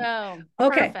phone. go.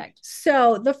 Okay. Perfect.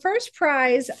 So the first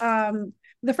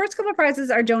couple of prizes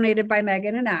are donated by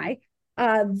Megan and I.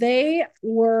 They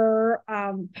were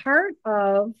part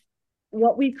of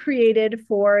what we created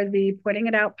for the Putting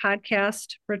It Out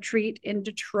podcast retreat in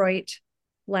Detroit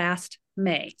last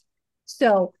May.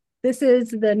 So this is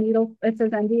the needle. It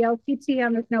says NDLPT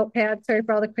on this notepad. Sorry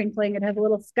for all the crinkling. It has a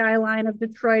little skyline of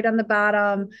Detroit on the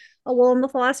bottom, a wool and the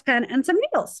floss pen, and some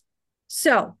needles.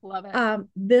 So Love it.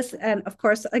 this, and of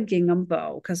course, a gingham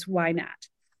bow, because why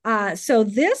not? So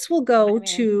this will go I mean,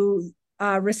 to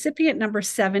recipient number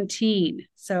 17.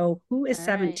 So who is all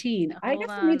right. 17? Now I hold guess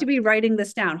I need to on. be writing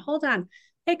this down. Hold on.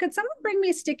 Hey, could someone bring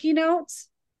me sticky notes?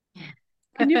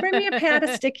 Can you bring me a pad of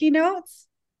sticky notes?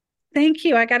 Thank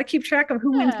you. I got to keep track of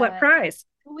who wins what Yeah. prize.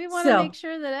 We want to make So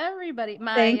sure that everybody,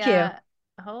 thank you.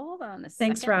 hold on a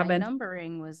Thanks, second. My Robin.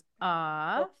 numbering was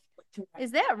off.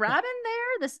 Is that Robin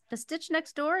there? The Stitch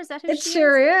next door? Is that who It she is?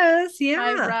 sure is. Hi,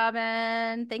 Yeah.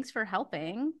 Robin. Thanks for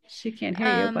helping. She can't hear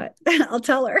you, Um, but I'll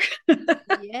tell her.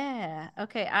 yeah.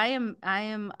 Okay.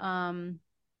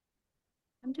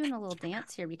 I'm doing a little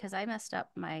dance here because I messed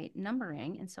up my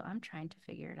numbering, and so I'm trying to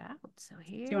figure it out. So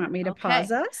Do you want here, me to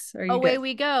pause okay. us? Or are you Away good?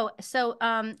 we go. So,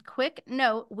 quick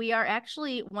note, we are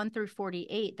actually 1 through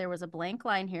 48. There was a blank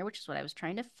line here, which is what I was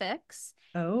trying to fix.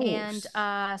 Oh,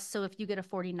 And so if you get a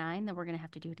 49, then we're gonna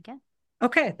have to do it again.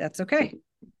 okay. That's okay.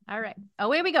 All right.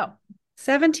 Away we go.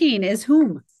 17 is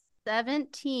whom?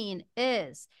 17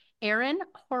 is Aaron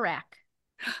Horak.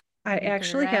 I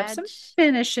actually have some Congrats.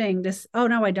 finishing this. Oh,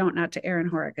 no, I don't. Not to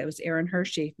Aaron Horak. It was Aaron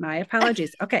Hershey. My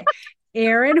apologies. Okay.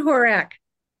 Aaron Horak.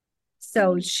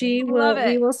 So Love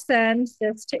we it. will send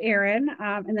this to Aaron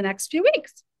in the next few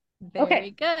weeks. Okay.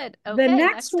 Very good. The Okay, next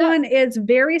next up. one is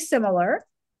very similar.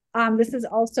 This is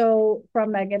also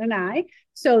from Megan and I.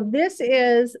 So this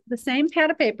is the same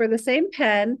pad of paper, the same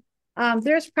pen.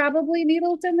 There's probably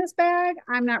needles in this bag.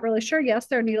 I'm not really sure. Yes,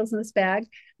 there are needles in this bag.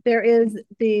 There is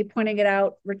the pointing it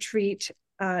out retreat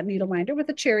needle minder with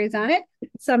the cherries on it,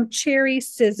 some cherry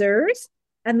scissors,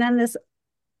 and then this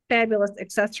fabulous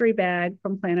accessory bag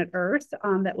from Planet Earth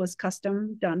that was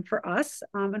custom done for us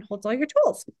and holds all your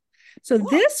tools. So Cool.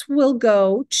 this will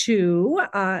go to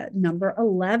number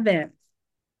 11.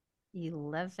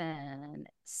 11.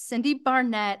 Cindy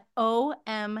Barnett.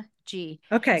 OMG.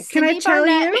 Okay, can I Cindy tell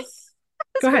Barnett you? has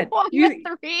Go ahead. won You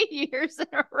 3 years in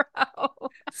a row.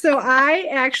 So I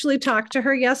actually talked to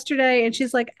her yesterday and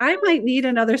she's like, I might need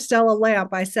another Stella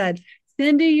lamp. I said,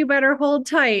 Cindy, you better hold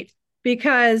tight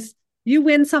because you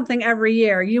win something every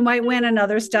year. You might win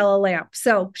another Stella lamp.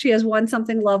 So she has won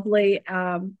something lovely.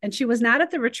 And she was not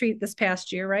at the retreat this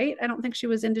past year, right? I don't think she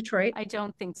was in Detroit. I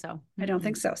don't think so. I don't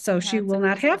think Mm-mm. so. So she Had will some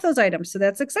not have reasons. those items. So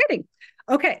that's exciting.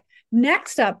 Okay.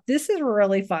 Next up, this is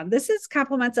really fun. This is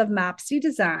compliments of Mopsy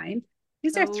Design.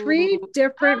 These are Oh, 3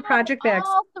 different project bags.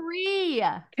 all three.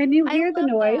 Can you I hear the love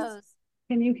noise? those.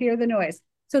 Can you hear the noise?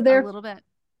 So A little bit.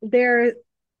 they're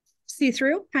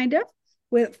see-through kind of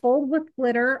with fold with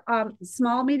glitter,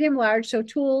 small, medium, large. So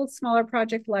tool, smaller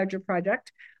project, larger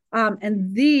project.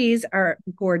 And these are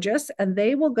gorgeous and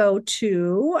they will go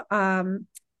to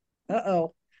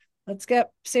uh-oh. Let's get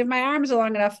save my arms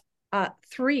long enough.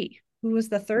 3. Who was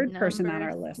the third person on Number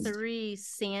our list? 3,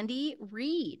 Sandy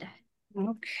Reed.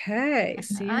 Okay, I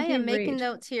Sandy am making Reed.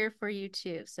 notes here for you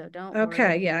too, so don't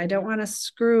Okay, yeah, I don't worry. want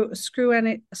to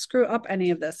screw up any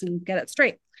of this and get it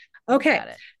straight. You Okay, got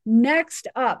it. next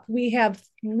up, we have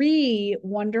 3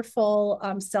 wonderful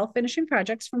self-finishing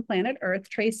projects from Planet Earth.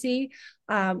 Tracy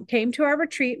came to our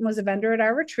retreat and was a vendor at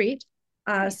our retreat.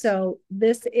 Nice. So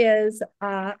this is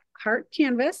heart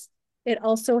canvas. It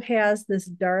also has this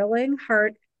darling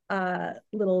heart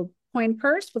little coin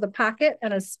purse with a pocket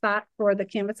and a spot for the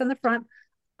canvas on the front,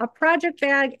 a project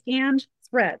bag, and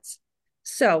threads.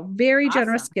 So very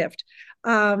generous Awesome. gift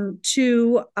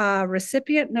to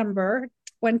recipient number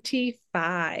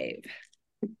 25.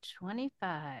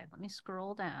 25. Let me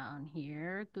scroll down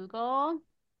here. Google.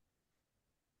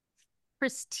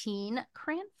 Christine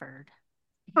Cranford.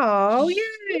 Oh, She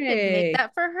could make yay.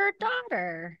 that for her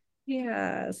daughter.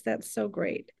 Yes, that's so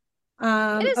great.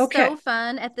 It is Okay, so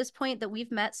fun at this point that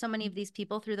we've met so many of these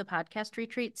people through the podcast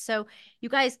retreats. So you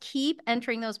guys keep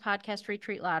entering those podcast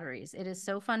retreat lotteries. It is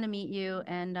so fun to meet you,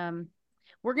 and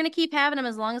we're gonna keep having them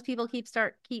as long as people keep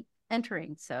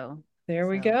entering. there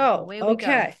we So go. away we go.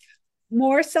 Okay,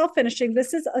 more self-finishing.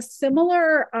 This is a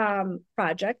similar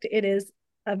project. It is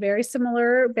a very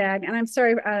similar bag. And I'm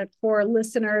sorry for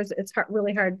listeners, it's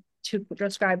really hard to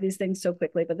describe these things so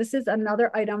quickly, but this is another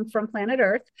item from Planet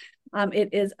Earth. It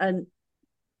is a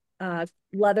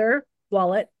leather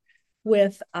wallet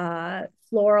with a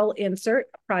floral insert,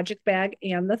 project bag,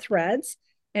 and the threads.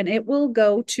 And it will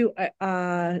go to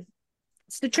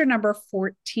stitcher number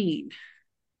 14.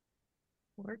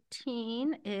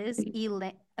 14 is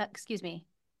excuse me,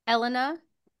 Elena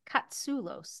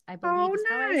Katsulos, I believe Oh, is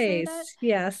how I say that. nice.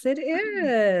 Yes, it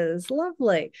is.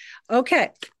 Lovely. Okay.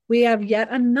 We have yet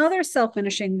another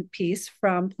self-finishing piece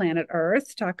from Planet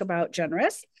Earth. Talk about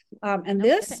generous. And No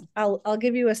this, kidding. I'll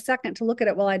give you a second to look at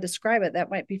it while I describe it. That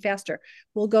might be faster.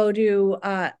 We'll go to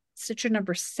stitcher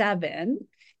number 7,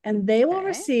 and they will Okay.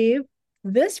 receive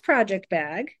this project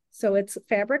bag. So it's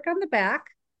fabric on the back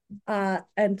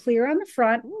and clear on the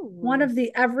front, one Ooh, of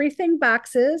the everything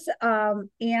boxes. And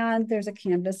there's a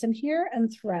canvas in here and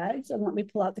threads. And let me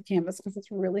pull out the canvas because it's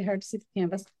really hard to see the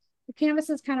canvas. The canvas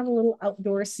is kind of a little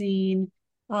outdoor scene,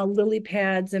 lily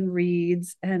pads and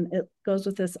reeds, and it goes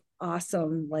with this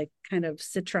awesome, like kind of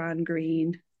citron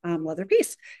green leather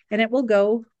piece. And it will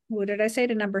go What did I say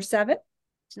to number 7?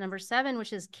 To number 7,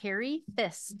 which is Carrie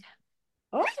Fisk.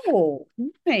 Oh,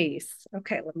 nice.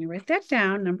 Okay, let me write that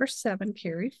down. Number 7,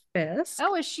 Carrie Fisk.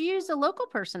 Oh, is she a local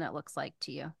person, it looks like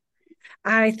to you?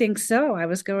 I think so. I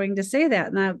was going to say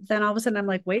that. And then all of a sudden I'm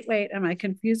like, wait, am I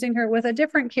confusing her with a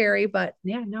different Carrie? But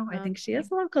yeah, no, I think she Okay.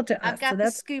 is local to I've us. So got the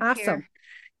that's scoop awesome. here.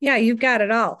 Yeah, you've got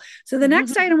it all. So the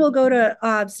next item will go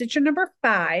to stitcher number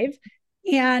 5.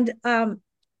 And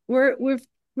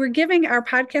we're giving our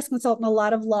podcast consultant a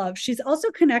lot of love. She's also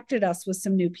connected us with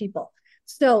some new people.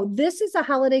 So this is a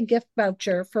holiday gift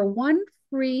voucher for one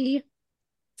free,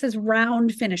 says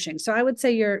round finishing. So I would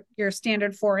say your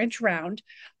standard 4-inch round.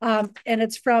 And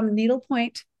it's from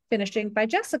Needlepoint Finishing by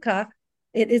Jessica.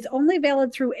 It is only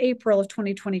valid through April of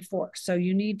 2024. So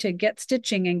you need to get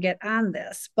stitching and get on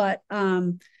this. But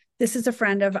this is a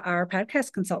friend of our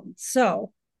podcast consultant.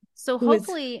 So So who is,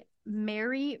 hopefully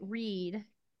Mary Reed.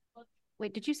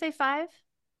 Wait, did you say 5?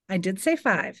 I did say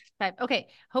 5. 5. Okay.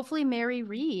 Hopefully Mary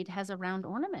Reed has a round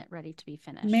ornament ready to be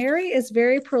finished. Mary is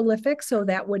very prolific, so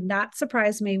that would not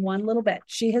surprise me one little bit.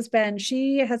 She has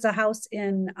a house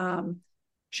in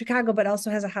Chicago, but also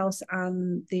has a house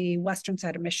on the western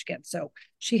side of Michigan. So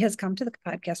she has come to the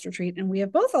podcast retreat, and we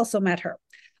have both also met her.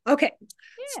 Okay, Yeah.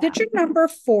 Stitcher number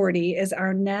 40 is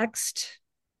our next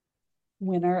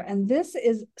winner, and this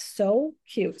is so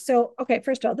cute. So, okay,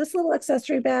 first of all, this little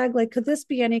accessory bag, like, could this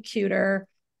be any cuter?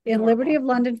 In Liberty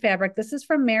Adorable. of London fabric. This is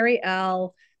from Mary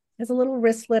L. Has a little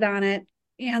wristlet on it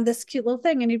and this cute little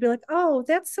thing, and you'd be like, "Oh,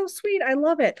 that's so sweet. I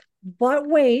love it." But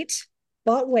wait,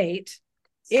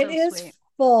 it So is sweet.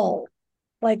 full,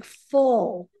 like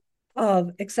full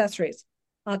of accessories.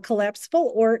 A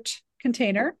collapsible Ort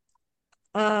container.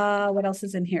 What else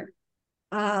is in here?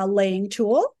 Laying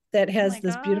tool that Oh has my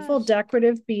this beautiful gosh.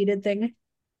 decorative beaded thing.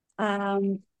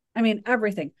 Um, I mean,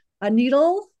 everything. A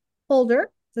needle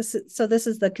holder. This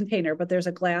is the container, but there's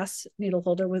a glass needle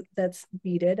holder that's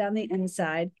beaded on the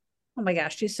inside. Oh my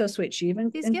gosh, she's so sweet. She even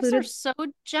These gifts are included, so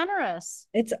generous.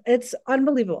 it's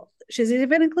unbelievable. She's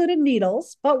even included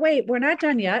needles. But wait, we're not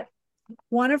done yet.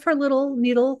 One of her little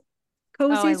needle Oh,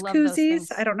 I cozies, love those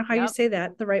koozies. I things. don't know how you Yep. say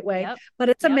that the right way, Yep. but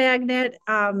it's a Yep. magnet.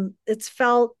 It's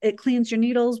felt. It cleans your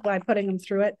needles by putting them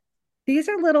through it. These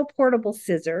are little portable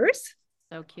scissors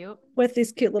So cute. with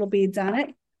these cute little beads on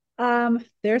it.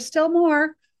 There's still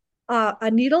more.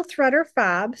 A needle threader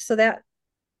fob, so that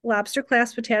lobster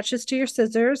clasp attaches to your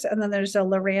scissors, and then there's a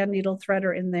Loran needle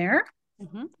threader in there.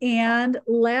 Hmm. And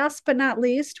last but not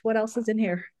least, what else is in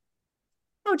here?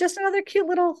 Oh, just another cute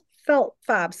little felt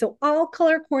fob. So all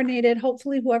color coordinated.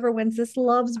 Hopefully, whoever wins this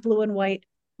loves blue and white.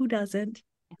 Who doesn't?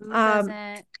 Who Um,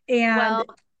 doesn't? and Well,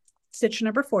 stitch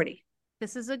number 40.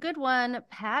 this is a good one.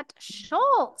 Pat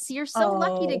Schultz. You're so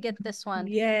lucky to Oh, get this one.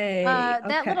 yay. That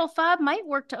Okay. little fob might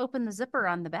work to open the zipper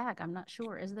on the bag. I'm not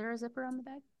sure. Is there a zipper on the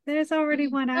bag? There's already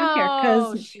one on here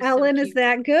Oh, because she's so Ellen is cute.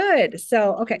 that good.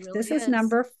 So, She okay, this really is is.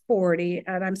 number 40.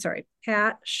 And I'm sorry,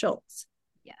 Pat Schultz.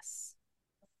 Yes.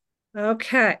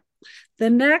 Okay. The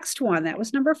next one, that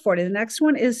was number 40. The next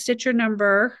one is Stitcher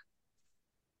number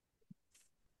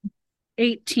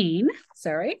 18.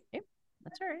 Sorry. Yep,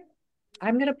 that's all right. I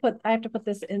have to put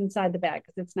this inside the bag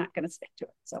because it's not going to stick to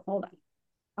it. So hold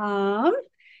on.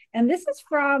 And this is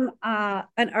from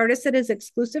an artist that is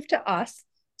exclusive to us,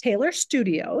 Taylor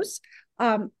Studios.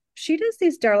 She does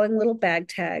these darling little bag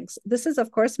tags. This is, of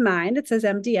course, mine. It says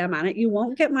MDM on it. You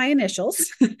won't get my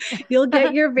initials. You'll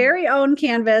get your very own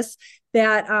canvas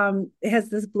that has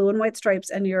this blue and white stripes,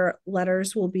 and your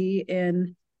letters will be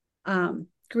in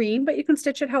green, but you can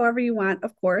stitch it however you want,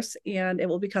 of course, and it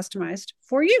will be customized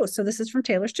for you. So this is from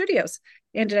Taylor Studios.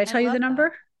 And did I I tell you the love that.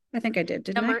 number? I think I did,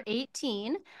 didn't I? Number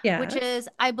 18, which Yes. is,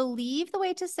 I believe the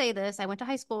way to say this, I went to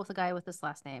high school with a guy with this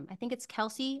last name. I think it's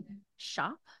Kelsey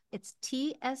Shop. It's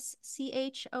Tschhopp.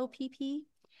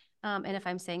 And if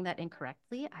I'm saying that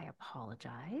incorrectly, I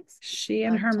apologize. She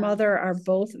and But her mother are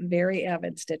both very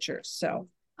avid stitchers. So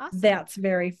awesome. that's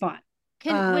very fun.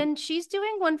 Can when she's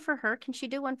doing one for her, can she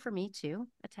do one for me too?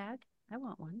 A tag? I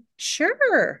want one.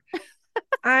 Sure.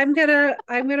 I'm gonna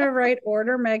write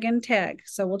order Megan tag.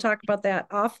 So we'll talk about that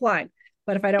offline.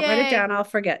 But if I don't write it Yay. down, I'll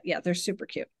forget. Yeah, they're super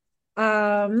cute.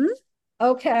 Um,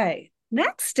 okay.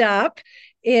 Next up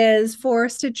is for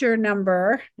Stitcher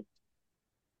number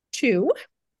 2.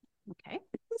 Okay.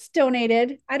 It's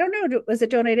donated. I don't know. Was it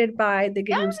donated by the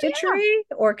Yeah, Gingham yeah, Stitchery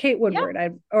or Kate yeah.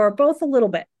 Woodward? Or both a little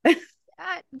bit.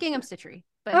 Gingham Stitchery,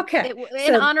 but Okay.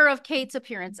 in So honor of Kate's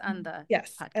appearance on the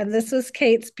yes, and podcast. this was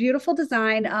Kate's beautiful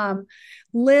design.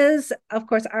 Liz, of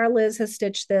course, our Liz has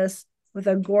stitched this with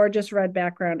a gorgeous red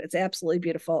background. It's absolutely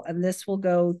beautiful. And this will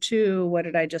go to, what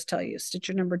did I just tell you?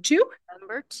 Stitcher number 2.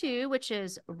 Number 2, which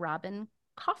is Robin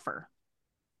Kauffer.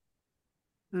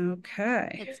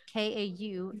 Okay. It's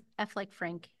Kauf like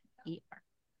Frank ER.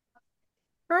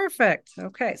 Perfect.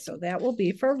 Okay, so that will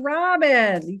be for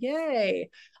Robin. Yay.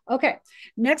 Okay,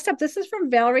 next up, this is from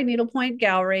Valerie Needlepoint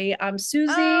Gallery. Oh, I Susie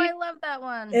love that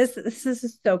one. is this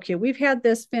is so cute. We've had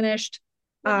this finished.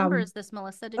 What number is this,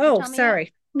 Melissa? Did you Oh, tell me yet?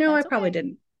 sorry. No, I That's probably okay.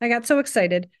 didn't. I got so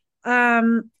excited.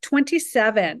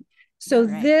 27. All So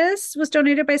right. this was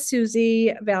donated by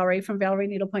Susie Valerie from Valerie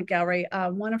Needlepoint Gallery.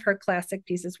 One of her classic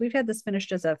pieces. We've had this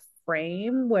finished as a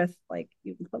frame with like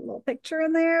you can put a little picture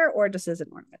in there or just as an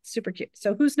ornament. Super cute.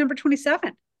 So who's number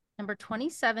 27? Number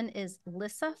 27 is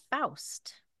Lissa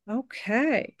Faust.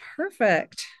 Okay,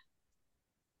 perfect.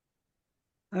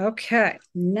 Okay,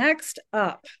 next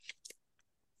up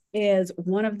is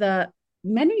one of the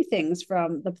many things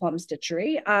from the Plum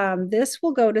Stitchery. This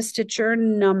will go to Stitcher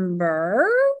number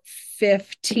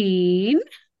 15.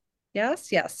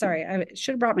 Yes, yes. Sorry, I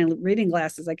should have brought my reading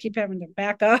glasses. I keep having to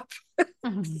back up.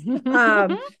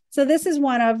 Um, so this is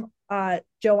one of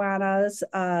Joanna's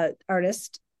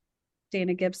artist,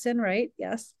 Dana Gibson, right?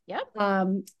 Yes. Yep.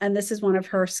 And this is one of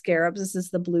her scarabs. This is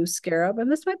the blue scarab, and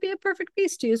this might be a perfect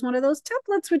piece to use one of those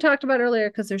templates we talked about earlier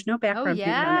because there's no Oh, background paint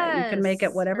on it. You can make it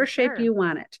yes, whatever for shape sure. you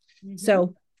want it. Mm-hmm.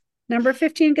 So number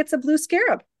 15 gets a blue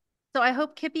scarab. So I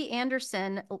hope Kippy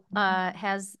Anderson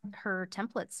has her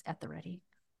templates at the ready.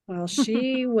 Well,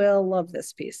 she will love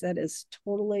this piece. That is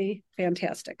totally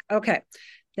fantastic. Okay,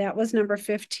 that was number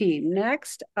 15.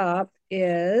 Next up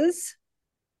is,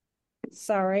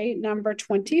 sorry, number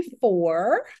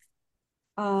 24.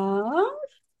 Um,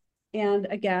 and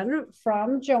again,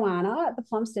 from Joanna at the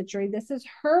Plum Stitchery. This is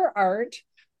her art.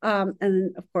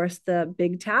 And of course, the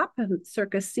big top and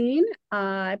circus scene.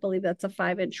 I believe that's a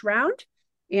 5-inch round.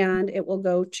 And it will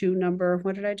go to number,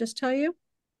 what did I just tell you?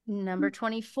 Number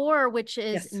 24, which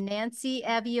is Yes. Nancy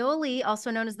Avioli,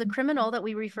 also known as the criminal that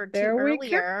we referred to There we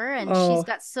go. earlier. And she's Oh,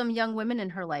 got some young women in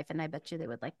her life, and I bet you they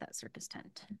would like that circus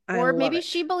tent. I Or love maybe it.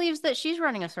 she believes that she's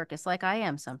running a circus like I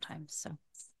am sometimes. So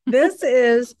This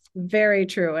is very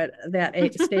true at that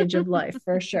stage of life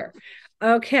for sure.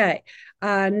 Okay.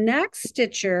 Next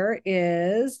stitcher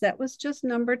is that was just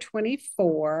number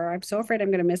 24. I'm so afraid I'm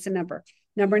going to miss a number.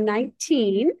 Number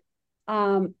 19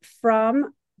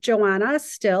 from Joanna,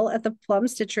 still at the Plum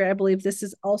Stitcher. I believe this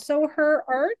is also her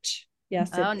art.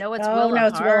 Yes, Oh, no, it's oh Willa no,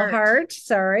 it's Willa Hart. Hart.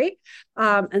 Sorry.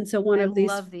 And so one I of these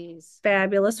love these.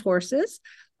 fabulous horses.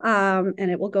 And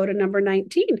it will go to number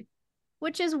 19.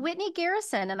 Which is Whitney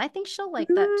Garrison, and I think she'll like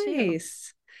that too.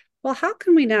 Nice. Well, how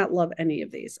can we not love any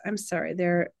of these? I'm sorry.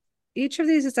 They're each of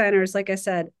these designers, like I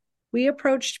said, we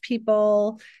approached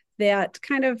people that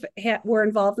kind of were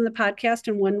involved in the podcast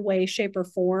in one way, shape, or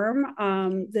form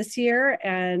this year.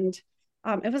 And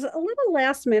it was a little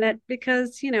last minute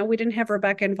because, you know, we didn't have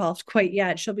Rebecca involved quite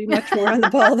yet. She'll be much more on the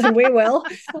ball than we will.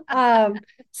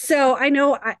 So I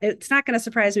know it's not going to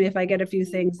surprise me if I get a few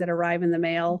things that arrive in the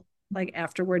mail like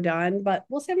after we're done, but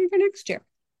we'll save them for next year.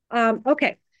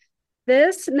 Okay.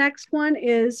 This next one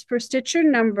is for Stitcher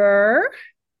number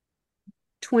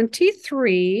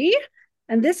 23.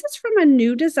 And this is from a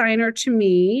new designer to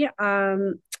me.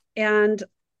 And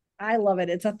I love it.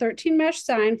 It's a 13 mesh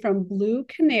sign from Blue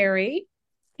Canary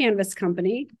Canvas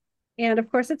Company. And of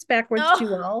course, it's backwards to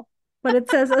you Oh, all, but it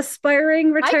says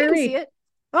aspiring I can see retiree. it.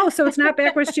 Oh, so it's not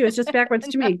backwards to you, it's just backwards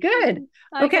to me. Good.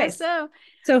 I Okay. guess so.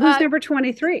 So who's Uh, number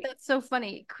 23? that's so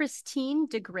funny. Christine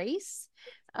DeGrace.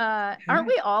 Aren't Okay.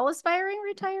 we all aspiring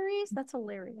retirees? That's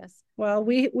hilarious. Well,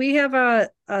 we have a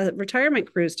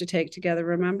retirement cruise to take together,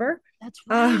 remember? That's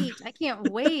Um, right. I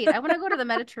can't wait. I want to go to the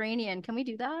Mediterranean. Can we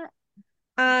do that?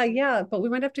 yeah, but we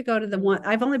might have to go to the one.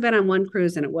 I've only been on one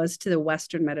cruise and it was to the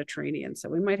Western Mediterranean. So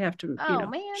we might have to, Oh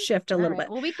man. shift a All little right.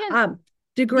 bit. Well, we can. Um,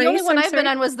 The only DeGrace, one I'm I've been sorry.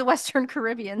 on was the Western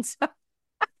Caribbean. So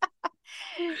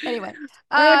anyway,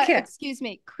 Okay. excuse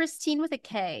me, Christine with a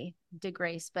K,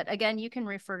 DeGrace. But again, you can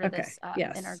refer to Okay. this in our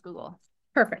Yes. Google.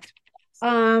 Perfect.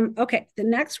 Okay. The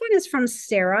next one is from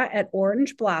Sarah at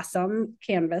Orange Blossom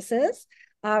Canvases.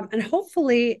 And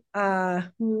hopefully,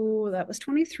 ooh, that was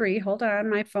 23. Hold on.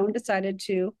 My phone decided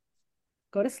to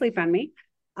go to sleep on me.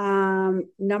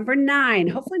 Number 9.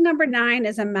 Hopefully, number 9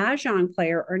 is a Mahjong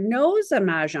player or knows a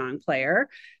Mahjong player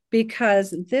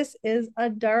because this is a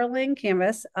darling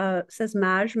canvas. Says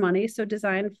Maj Money, so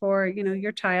designed for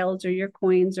your tiles or your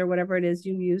coins or whatever it is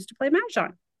you use to play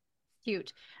Mahjong.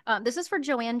 Cute. This is for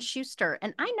Joanne Schuster,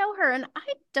 and I know her, and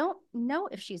I don't know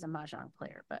if she's a Mahjong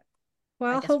player, but I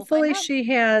Well, guess we'll find hopefully out. she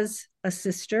has a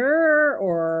sister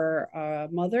or a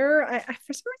mother.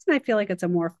 For some reason, I feel like it's a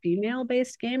more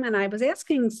female-based game. And I was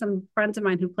asking some friends of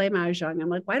mine who play Mahjong, I'm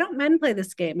like, why don't men play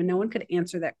this game? And no one could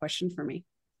answer that question for me.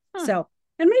 Hmm. So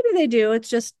And maybe they do. It's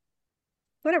just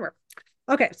whatever.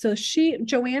 Okay, so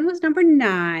Joanne was number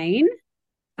 9.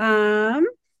 Um,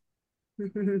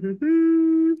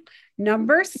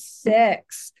 number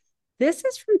 6. This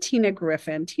is from Tina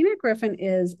Griffin. Tina Griffin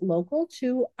is local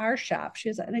to our shop.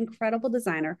 She's an incredible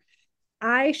designer.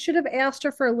 I should have asked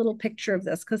her for a little picture of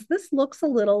this because this looks it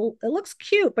looks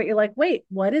cute, but you're like, wait,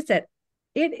 what is it?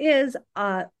 It is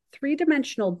a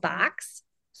three-dimensional box.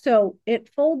 So it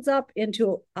folds up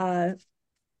into a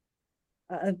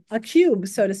cube,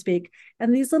 so to speak.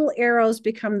 And these little arrows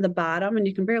become the bottom, and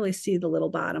you can barely see the little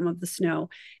bottom of the snow.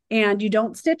 And you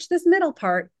don't stitch this middle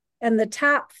part, and the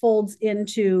top folds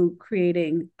into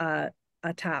creating a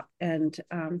top. And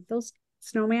those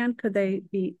snowman, could they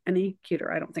be any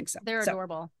cuter? I don't think so. They're So,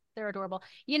 adorable. They're adorable.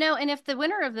 You know, and if the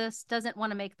winner of this doesn't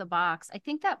want to make the box, I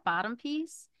think that bottom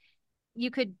piece,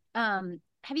 you could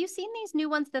have you seen these new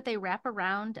ones that they wrap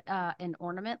around an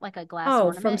ornament, like a glass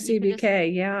oh, from ornament? You could just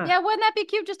CBK, yeah. yeah, wouldn't that be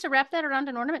cute just to wrap that around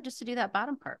an ornament just to do that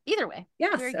bottom part? Either way,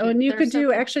 Yes. very Oh, cute. and you They're could so do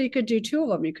cute. actually you could do two of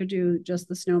them. You could do just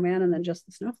the snowman and then just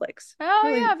the snowflakes. Oh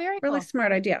Really, yeah, very really cool.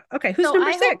 smart idea. Okay, who's So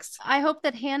number 6? I hope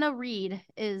that Hannah Reed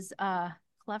is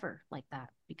clever like that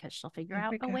because she'll figure There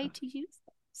out we a go. way to use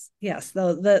those. Yes,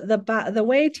 the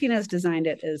way Tina's designed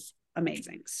it is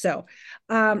amazing. So,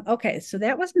 okay, so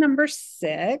that was number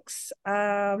 6.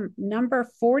 Number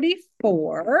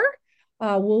 44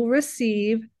 will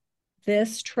receive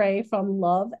this tray from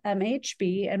Love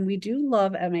MHB, and we do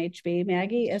love MHB.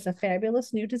 Maggie is a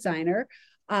fabulous new designer.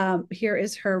 Here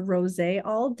is her rose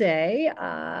all day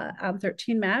on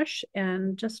 13 mesh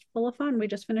and just full of fun. We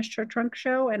just finished her trunk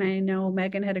show, and I know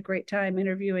Megan had a great time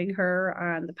interviewing her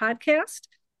on the podcast.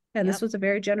 And this Yep. was a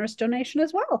very generous donation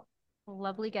as well.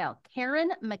 Lovely gal.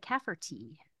 Karen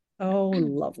McCafferty. Oh,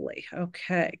 lovely.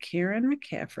 Okay, Karen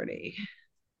McCafferty.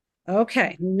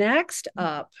 Okay, next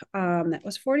up, that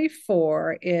was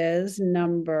 44, is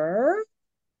number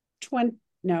 20.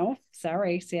 No,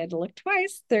 sorry. See, I had to look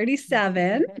twice.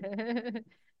 37.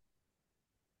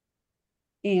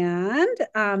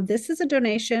 And this is a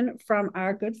donation from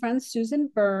our good friend Susan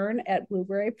Byrne at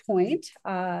Blueberry Point.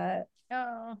 Oh,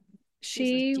 she's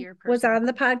a She dear was person. on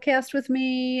the podcast with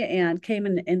me and came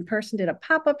in person, did a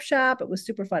pop-up shop. It was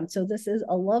super fun. So this is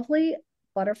a lovely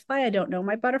butterfly. I don't know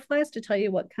my butterflies to tell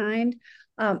you what kind.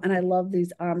 And I love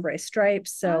these ombre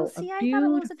stripes. Oh, So a see, I thought it was a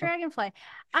beautiful. dragonfly.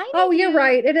 I Oh, need you're you.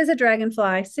 right. It is a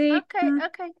dragonfly. See? Okay,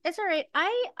 okay. It's all right.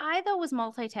 I though was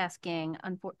multitasking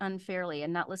unfairly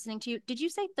and not listening to you. Did you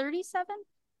say 37?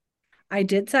 I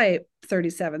did say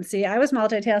 37. See, I was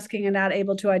multitasking and not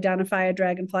able to identify a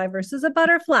dragonfly versus a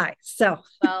butterfly. So,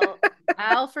 Well,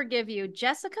 I'll forgive you.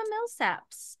 Jessica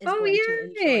Millsaps is going to oh,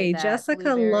 enjoy yay. that Jessica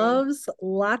blueberry. loves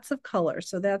lots of color.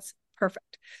 So that's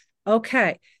perfect.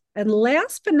 Okay. And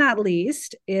last but not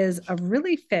least is a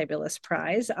really fabulous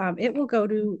prize. It will go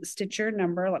to Stitcher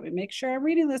number. Let me make sure I'm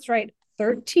reading this right.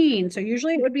 13. So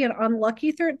usually it would be an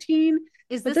unlucky 13,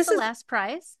 Is but this the last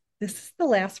prize? this is the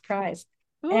last prize.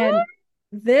 Ooh, And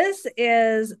this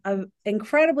is an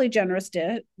incredibly generous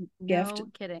gift no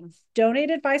kidding.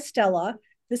 donated by Stella.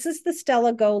 This is the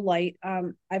Stella Go light.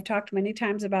 I've talked many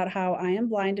times about how I am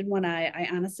blind in one eye. I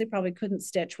honestly probably couldn't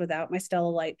stitch without my Stella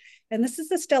light. And this is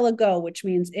the Stella Go, which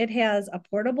means it has a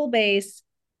portable base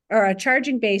or a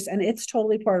charging base, and it's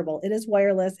totally portable. It is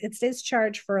wireless. It stays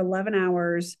charged for 11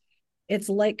 hours. Its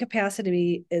light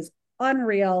capacity is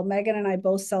unreal. Megan and I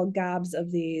both sell gobs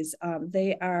of these.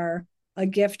 They are a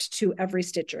gift to every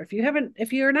stitcher.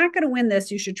 If you're not going to win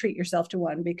this, you should treat yourself to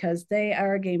one because they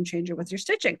are a game changer with your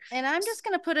stitching. And I'm just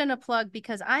going to put in a plug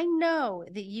because I know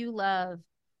that you love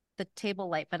the table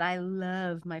light, but I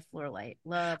love my floor light.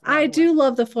 Love, I love, love. do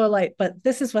love the floor light, but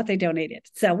this is what they donated.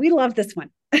 So we love this one.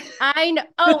 I know.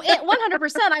 Oh,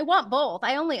 100%. I want both.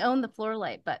 I only own the floor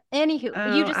light, but anywho, you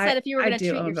Oh, just said if you were I going to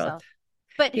do treat own both. yourself.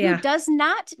 But who Yeah. does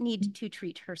not need to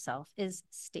treat herself is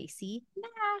Stacy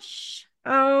Nash.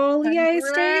 Oh, yay,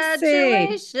 Stacy.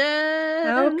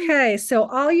 Congratulations. Okay, so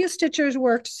all you stitchers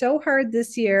worked so hard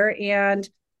this year, and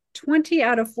 20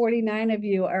 out of 49 of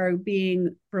you are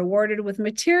being rewarded with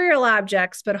material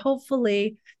objects, but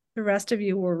hopefully the rest of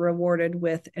you were rewarded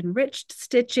with enriched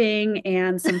stitching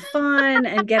and some fun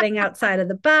and getting outside of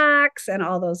the box and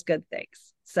all those good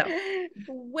things. So,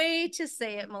 Way to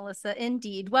say it, Melissa.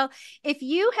 Indeed. Well, if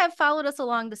you have followed us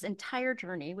along this entire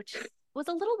journey, which was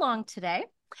a little long today,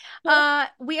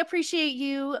 we appreciate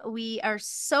you. We are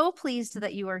so pleased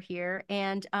that you are here.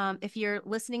 And if you're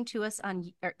listening to us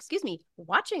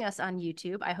watching us on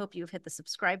YouTube, I hope you've hit the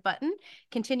subscribe button.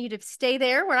 Continue to stay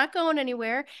there. We're not going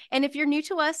anywhere. And if you're new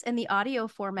to us in the audio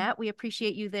format, we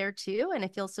appreciate you there too. And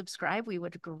if you'll subscribe, we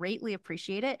would greatly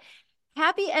appreciate it.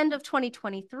 Happy end of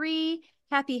 2023.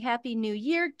 Happy New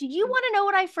Year. Do you want to know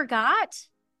what I forgot?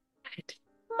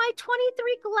 My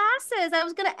 23 glasses. I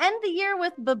was going to end the year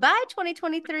with bye-bye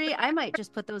 2023. I might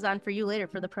just put those on for you later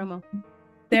for the promo.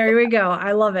 There we go.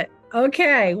 I love it.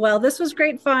 Okay. Well, this was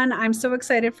great fun. I'm so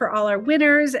excited for all our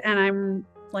winners. And I'm,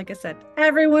 like I said,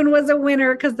 everyone was a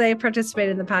winner because they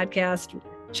participated in the podcast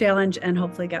challenge and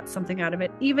hopefully got something out of it,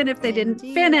 even if they didn't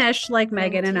finish like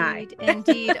Megan and I.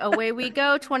 Indeed. Away we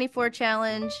go. 24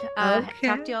 challenge. Okay.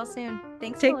 Talk to you all soon.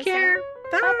 Thanks, Take Melissa. care.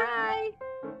 Bye. Bye-bye.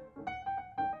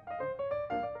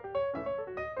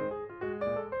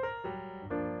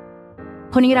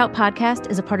 Pointing It Out podcast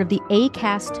is a part of the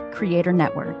Acast Creator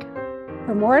Network.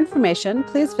 For more information,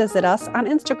 please visit us on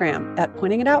Instagram at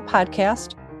Pointing It Out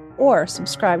Podcast or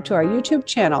subscribe to our YouTube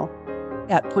channel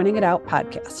at Pointing It Out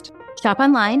Podcast. Shop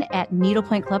online at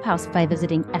Needlepoint Clubhouse by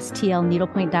visiting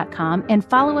stlneedlepoint.com and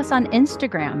follow us on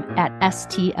Instagram at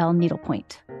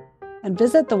stlneedlepoint. And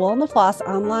visit the Wool and the Floss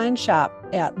online shop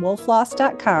at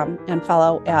woolfloss.com and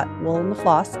follow at Wool and the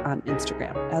Floss on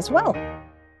Instagram as well.